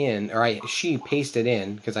pasted in, or she pasted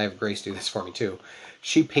in, because I have Grace do this for me too,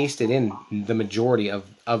 she pasted in the majority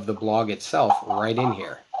of the blog itself right in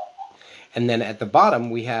here. And then at the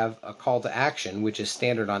bottom, we have a call to action, which is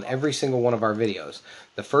standard on every single one of our videos.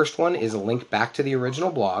 The first one is a link back to the original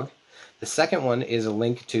blog. The second one is a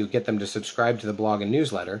link to get them to subscribe to the blog and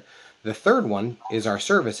newsletter. The third one is our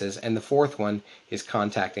services, and the fourth one is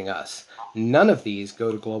contacting us. None of these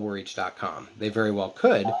go to globalreach.com. They very well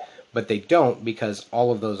could, but they don't, because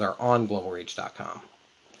all of those are on globalreach.com.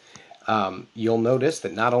 You'll notice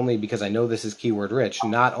that not only, because I know this is keyword rich,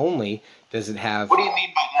 not only does it have... What do you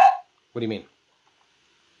mean by that? What do you mean?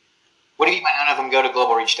 What do you mean by none of them go to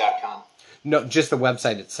globalreach.com? No, just the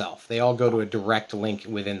website itself. They all go to a direct link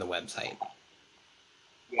within the website.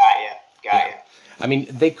 Got ya. I mean,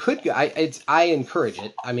 they could. I encourage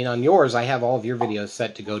it. I mean, on yours, I have all of your videos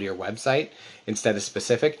set to go to your website instead of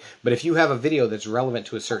specific. But if you have a video that's relevant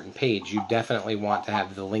to a certain page, you definitely want to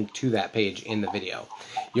have the link to that page in the video.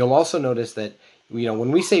 You'll also notice that, you know,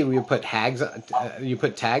 when we say we put tags, you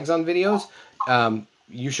put tags on videos.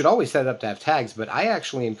 You should always set it up to have tags, but I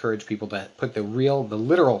actually encourage people to put the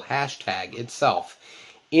literal hashtag itself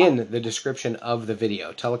in the description of the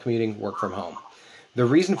video, telecommuting, work from home. The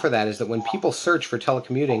reason for that is that when people search for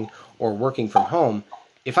telecommuting or working from home,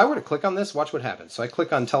 if I were to click on this, watch what happens. So I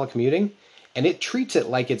click on telecommuting, and it treats it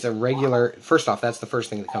like it's a regular, first off, that's the first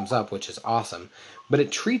thing that comes up, which is awesome, but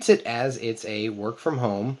it treats it as it's a work from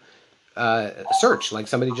home search, like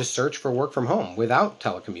somebody just searched for work from home without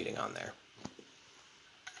telecommuting on there.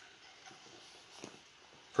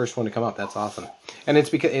 First one to come up. That's awesome. And it's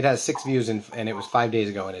because it has 6 views and it was 5 days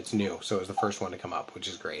ago and it's new. So it was the first one to come up, which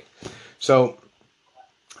is great. So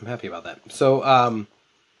I'm happy about that. So,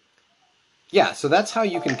 yeah, so that's how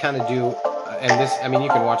you can kind of do, and this, I mean, you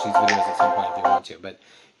can watch these videos at some point if you want to, but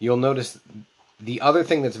you'll notice the other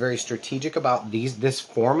thing that's very strategic about this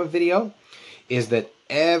form of video is that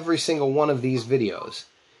every single one of these videos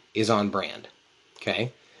is on brand.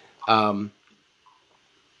 Okay?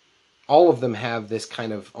 All of them have this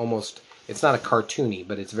kind of almost, it's not a cartoony,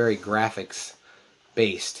 but it's very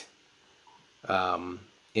graphics-based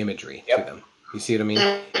imagery to them. You see what I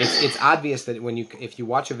mean? It's obvious that if you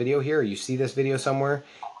watch a video here or you see this video somewhere,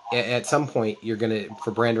 at some point you're gonna,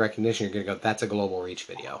 for brand recognition, you're gonna go, that's a Global Reach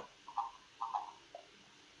video.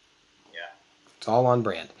 Yeah, it's all on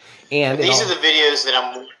brand. And these are the videos that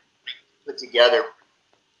I'm put together.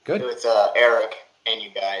 Good. With Eric and you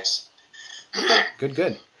guys.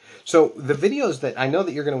 Good. So the videos that I know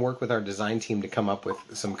that you're going to work with our design team to come up with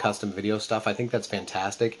some custom video stuff, I think that's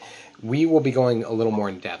fantastic. We will be going a little more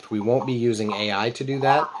in depth. We won't be using AI to do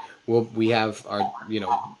that. We have our,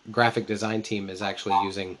 graphic design team is actually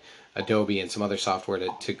using Adobe and some other software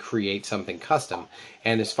to create something custom.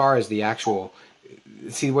 And as far as the actual,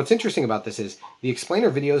 see, what's interesting about this is the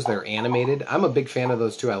explainer videos that are animated. I'm a big fan of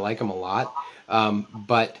those too. I like them a lot.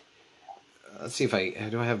 But let's see if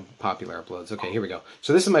do I have popular uploads? Okay, here we go.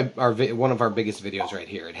 So this is one of our biggest videos right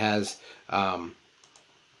here. It has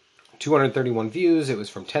 231 views. It was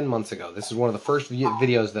from 10 months ago. This is one of the first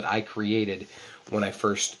videos that I created when I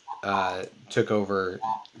first took over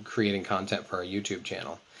creating content for our YouTube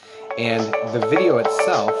channel. And the video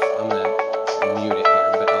itself, I'm going to mute it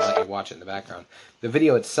here, but I'll let you watch it in the background. The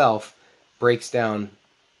video itself breaks down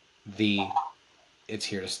it's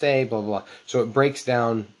here to stay, blah, blah, blah. So it breaks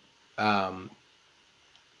down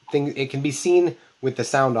things. It can be seen with the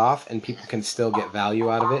sound off, and people can still get value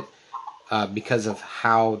out of it because of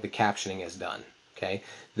how the captioning is done. Okay,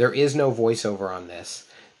 there is no voiceover on this.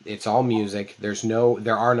 It's all music.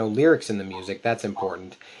 There are no lyrics in the music. That's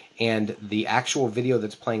important. And the actual video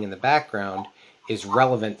that's playing in the background is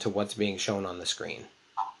relevant to what's being shown on the screen.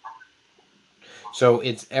 So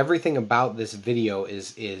it's everything about this video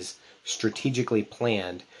is strategically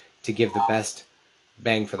planned to give the best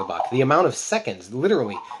bang for the buck. The amount of seconds,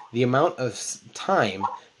 literally, the amount of time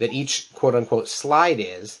that each quote-unquote slide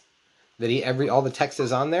is, that all the text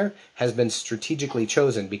is on there, has been strategically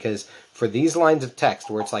chosen, because for these lines of text,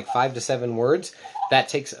 where it's like 5 to 7 words, that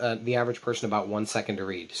takes the average person about 1 second to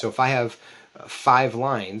read. So if I have 5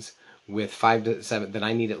 lines with 5 to 7, then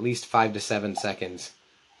I need at least 5 to 7 seconds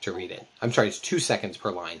to read it. I'm sorry, it's 2 seconds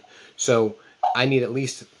per line. So I need at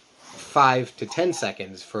least 5 to 10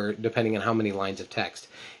 seconds for depending on how many lines of text.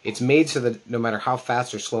 It's made so that no matter how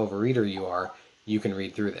fast or slow of a reader you are, you can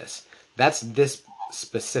read through this. That's this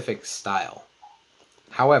specific style.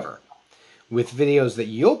 However, with videos that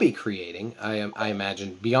you'll be creating, I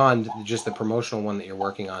imagine, beyond just the promotional one that you're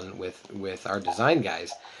working on with our design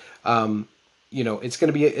guys, it's going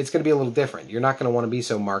to be a little different. You're not going to want to be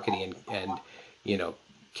so markety and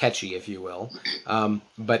catchy, if you will.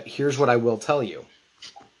 But here's what I will tell you,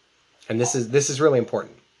 and this is really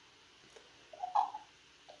important.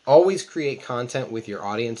 Always create content with your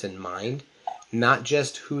audience in mind, not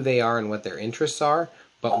just who they are and what their interests are,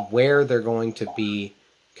 but where they're going to be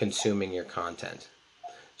consuming your content.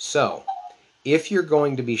 So, if you're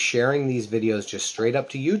going to be sharing these videos just straight up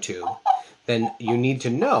to YouTube, then you need to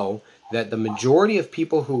know that the majority of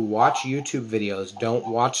people who watch YouTube videos don't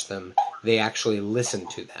watch them, they actually listen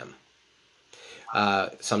to them.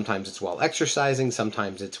 Sometimes it's while exercising,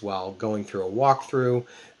 sometimes it's while going through a walkthrough.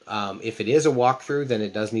 If it is a walkthrough, then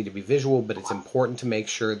it does need to be visual, but it's important to make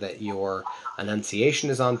sure that your enunciation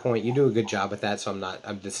is on point. You do a good job with that, so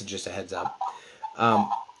this is just a heads up.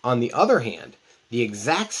 On the other hand, the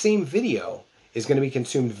exact same video is going to be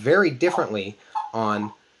consumed very differently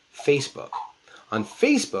on Facebook. On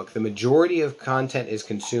Facebook, the majority of content is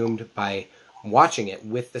consumed by watching it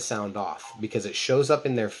with the sound off, because it shows up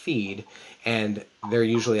in their feed, and they're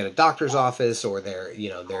usually at a doctor's office, or they're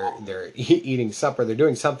eating supper, they're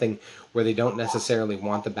doing something where they don't necessarily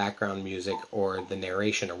want the background music or the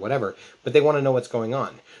narration or whatever, but they want to know what's going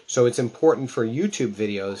on. So it's important for YouTube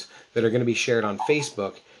videos that are going to be shared on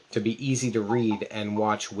Facebook to be easy to read and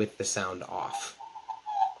watch with the sound off.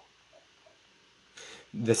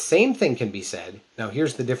 The same thing can be said, now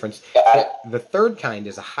here's the difference, the third kind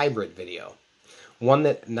is a hybrid video. One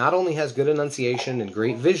that not only has good enunciation and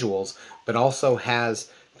great visuals, but also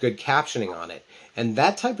has good captioning on it. And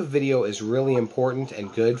that type of video is really important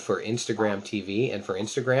and good for Instagram TV and for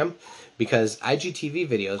Instagram, because IGTV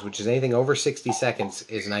videos, which is anything over 60 seconds,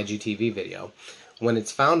 is an IGTV video. When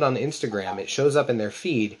it's found on Instagram, it shows up in their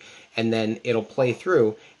feed, and then it'll play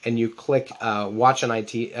through, and you click watch on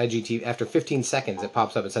IGTV. After 15 seconds, it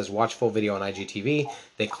pops up. It says watch full video on IGTV.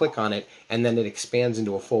 They click on it, and then it expands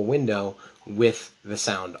into a full window with the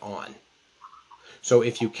sound on. So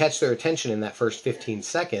if you catch their attention in that first 15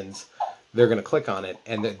 seconds, they're going to click on it,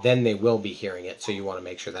 and then they will be hearing it. So you want to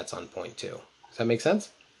make sure that's on point too. Does that make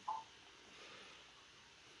sense?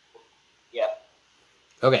 Yeah.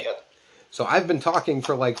 Okay. Yep. So I've been talking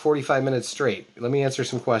for like 45 minutes straight. Let me answer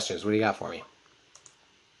some questions. What do you got for me?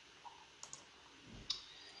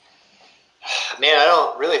 Man, I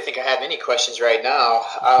don't really think I have any questions right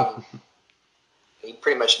now. You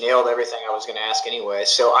pretty much nailed everything I was going to ask anyway.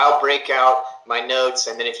 So I'll break out my notes,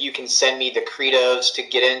 and then if you can send me the credos to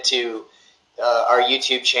get into our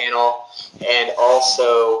YouTube channel, and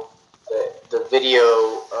also the video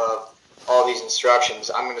of all these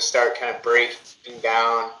instructions, I'm going to start kind of breaking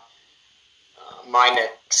down my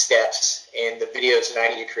next steps and the videos that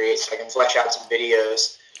I need to create, so I can flesh out some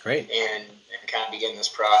videos. Great. And kind of begin this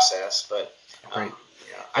process. But Great.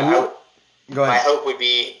 Go ahead. My hope would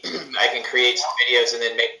be I can create some videos, and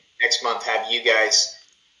then maybe next month have you guys,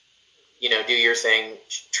 do your thing,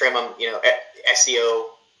 trim them, SEO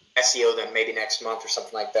SEO them maybe next month or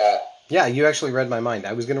something like that. Yeah, you actually read my mind.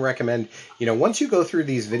 I was going to recommend, once you go through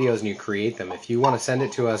these videos and you create them, if you want to send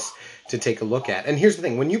it to us to take a look at. And here's the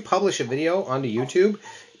thing, when you publish a video onto YouTube,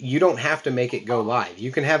 you don't have to make it go live.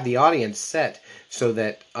 You can have the audience set so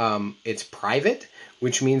that it's private,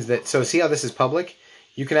 which means that, so see how this is public?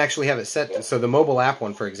 You can actually have it set, so the mobile app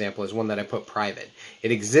one, for example, is one that I put private.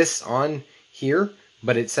 It exists on here,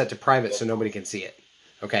 but it's set to private so nobody can see it,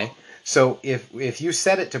 okay? So if you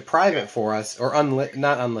set it to private for us, or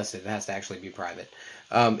not unlisted, it has to actually be private.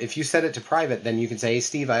 If you set it to private, then you can say, hey,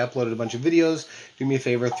 Steve, I uploaded a bunch of videos. Do me a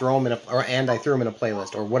favor, throw them in and I threw them in a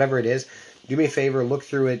playlist, or whatever it is. Do me a favor, look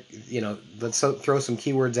through it, let's throw some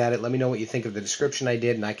keywords at it. Let me know what you think of the description I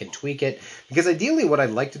did, and I can tweak it. Because ideally what I'd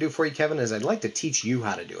like to do for you, Kevin, is I'd like to teach you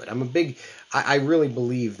how to do it. I really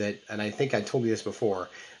believe that, and I think I told you this before,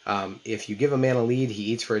 if you give a man a lead, he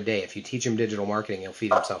eats for a day. If you teach him digital marketing, he'll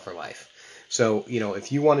feed himself for life. So,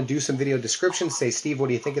 if you want to do some video descriptions, say, Steve, what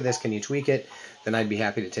do you think of this? Can you tweak it? Then I'd be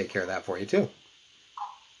happy to take care of that for you, too.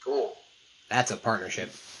 Cool. That's a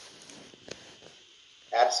partnership.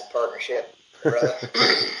 That's a partnership, brother.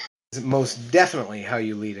 It's most definitely how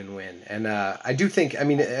you lead and win. And I do think,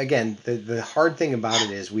 again, the hard thing about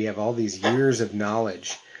it is we have all these years of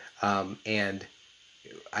knowledge. And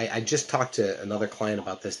I just talked to another client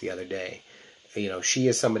about this the other day. She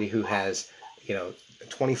is somebody who has,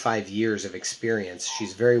 25 years of experience.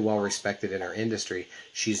 She's very well respected in her industry.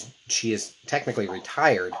 She is technically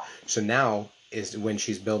retired, so now is when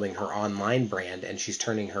she's building her online brand, and she's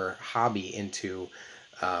turning her hobby into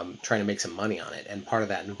trying to make some money on it. And part of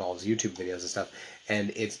that involves YouTube videos and stuff.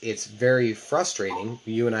 And it's very frustrating.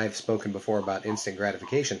 You and I have spoken before about instant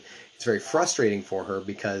gratification. It's very frustrating for her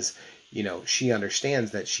because she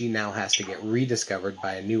understands that she now has to get rediscovered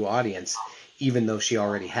by a new audience, even though she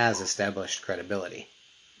already has established credibility.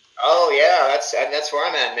 Oh yeah, that's where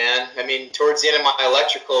I'm at, man. Towards the end of my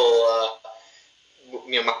electrical,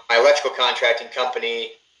 my electrical contracting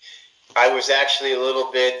company, I was actually a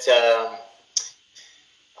little bit.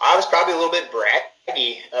 I was probably a little bit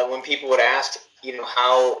braggy when people would ask,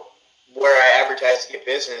 where I advertise to get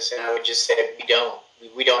business, and I would just say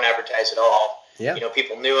we don't advertise at all. Yeah.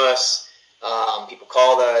 People knew us. People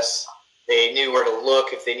called us. They knew where to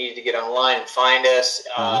look if they needed to get online and find us.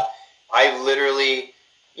 I literally,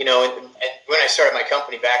 and when I started my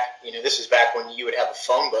company back, this was back when you would have a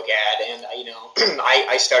phone book ad, and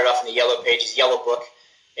I started off in the Yellow Pages Yellow Book,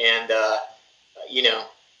 and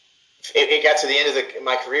it got to the end of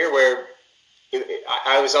my career where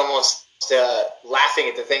I was almost laughing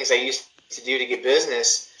at the things I used to do to get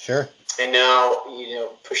business. Sure. And now,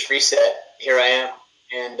 push reset. Here I am,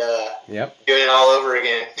 and yep, doing it all over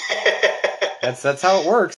again. That's how it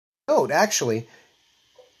works. Oh, actually,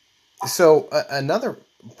 so another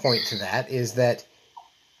point to that is that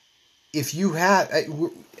if you have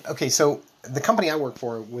okay, so the company I work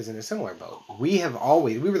for was in a similar boat. We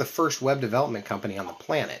were the first web development company on the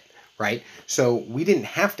planet, right? So we didn't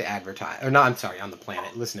have to advertise, on the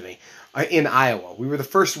planet. Listen to me. In Iowa, we were the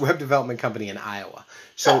first web development company in Iowa.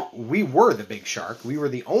 So we were the big shark. We were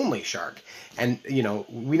the only shark, and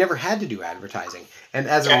we never had to do advertising. And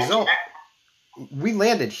as a result, we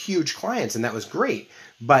landed huge clients, and that was great.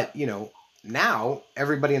 But now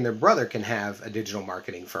everybody and their brother can have a digital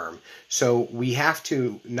marketing firm. So we have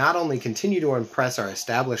to not only continue to impress our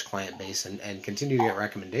established client base and continue to get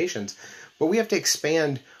recommendations, but we have to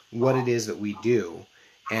expand what it is that we do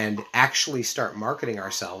and actually start marketing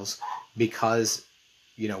ourselves, because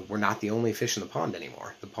we're not the only fish in the pond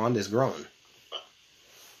anymore. The pond has grown.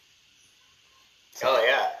 Oh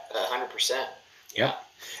yeah, 100%. Yeah.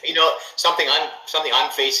 Something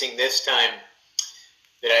I'm facing this time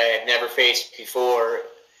that I had never faced before.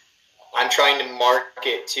 I'm trying to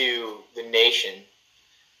market to the nation,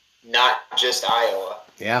 not just Iowa.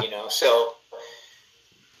 Yeah. So,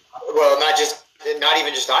 well, not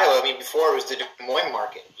even just Iowa. Before it was the Des Moines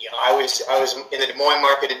market. I was in the Des Moines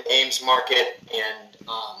market and Ames market, and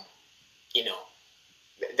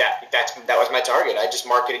that was my target. I just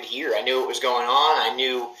marketed here. I knew what was going on. I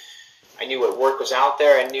knew what work was out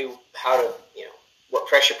there. I knew how to, what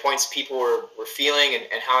pressure points people were feeling,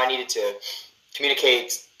 and how I needed to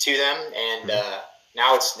communicate to them. And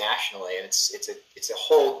now it's nationally, and it's a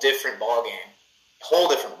whole different ballgame.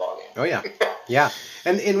 Oh yeah, yeah.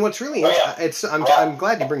 And what's really I'm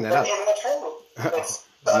glad you bring that up.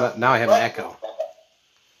 Now I have an echo.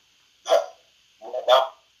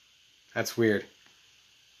 That's weird.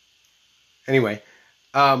 Anyway,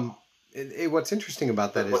 what's interesting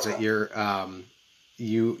about that is that you're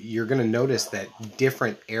going to notice that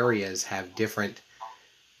different areas have different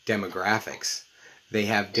demographics. They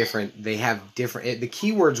have different. The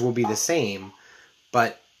keywords will be the same,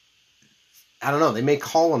 but I don't know. They may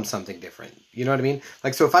call them something different. You know what I mean?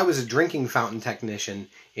 Like, so if I was a drinking fountain technician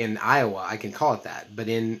in Iowa, I can call it that. But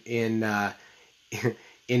in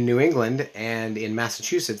New England and in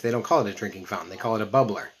Massachusetts, they don't call it a drinking fountain. They call it a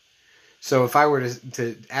bubbler. So if I were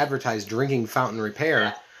to advertise drinking fountain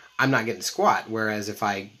repair, I'm not getting squat. Whereas if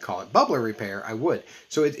I call it bubbler repair, I would.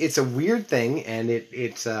 So it's a weird thing, and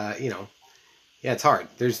it's it's hard.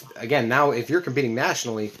 There's, again, now if you're competing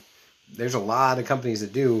nationally, there's a lot of companies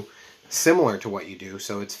that do similar to what you do,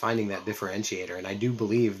 so it's finding that differentiator. And I do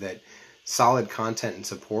believe that solid content and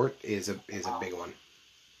support is a big one.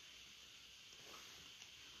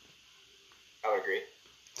 I would agree.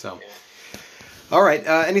 So, all right.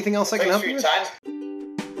 Anything else I can help you with? Time.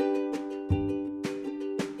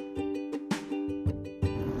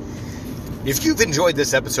 If you've enjoyed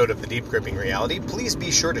this episode of The Deep Gripping Reality, please be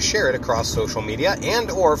sure to share it across social media and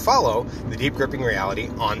or follow The Deep Gripping Reality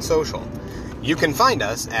on social. You can find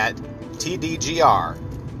us at TDGR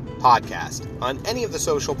Podcast on any of the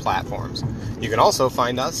social platforms. You can also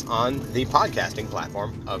find us on the podcasting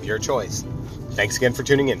platform of your choice. Thanks again for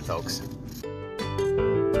tuning in, folks.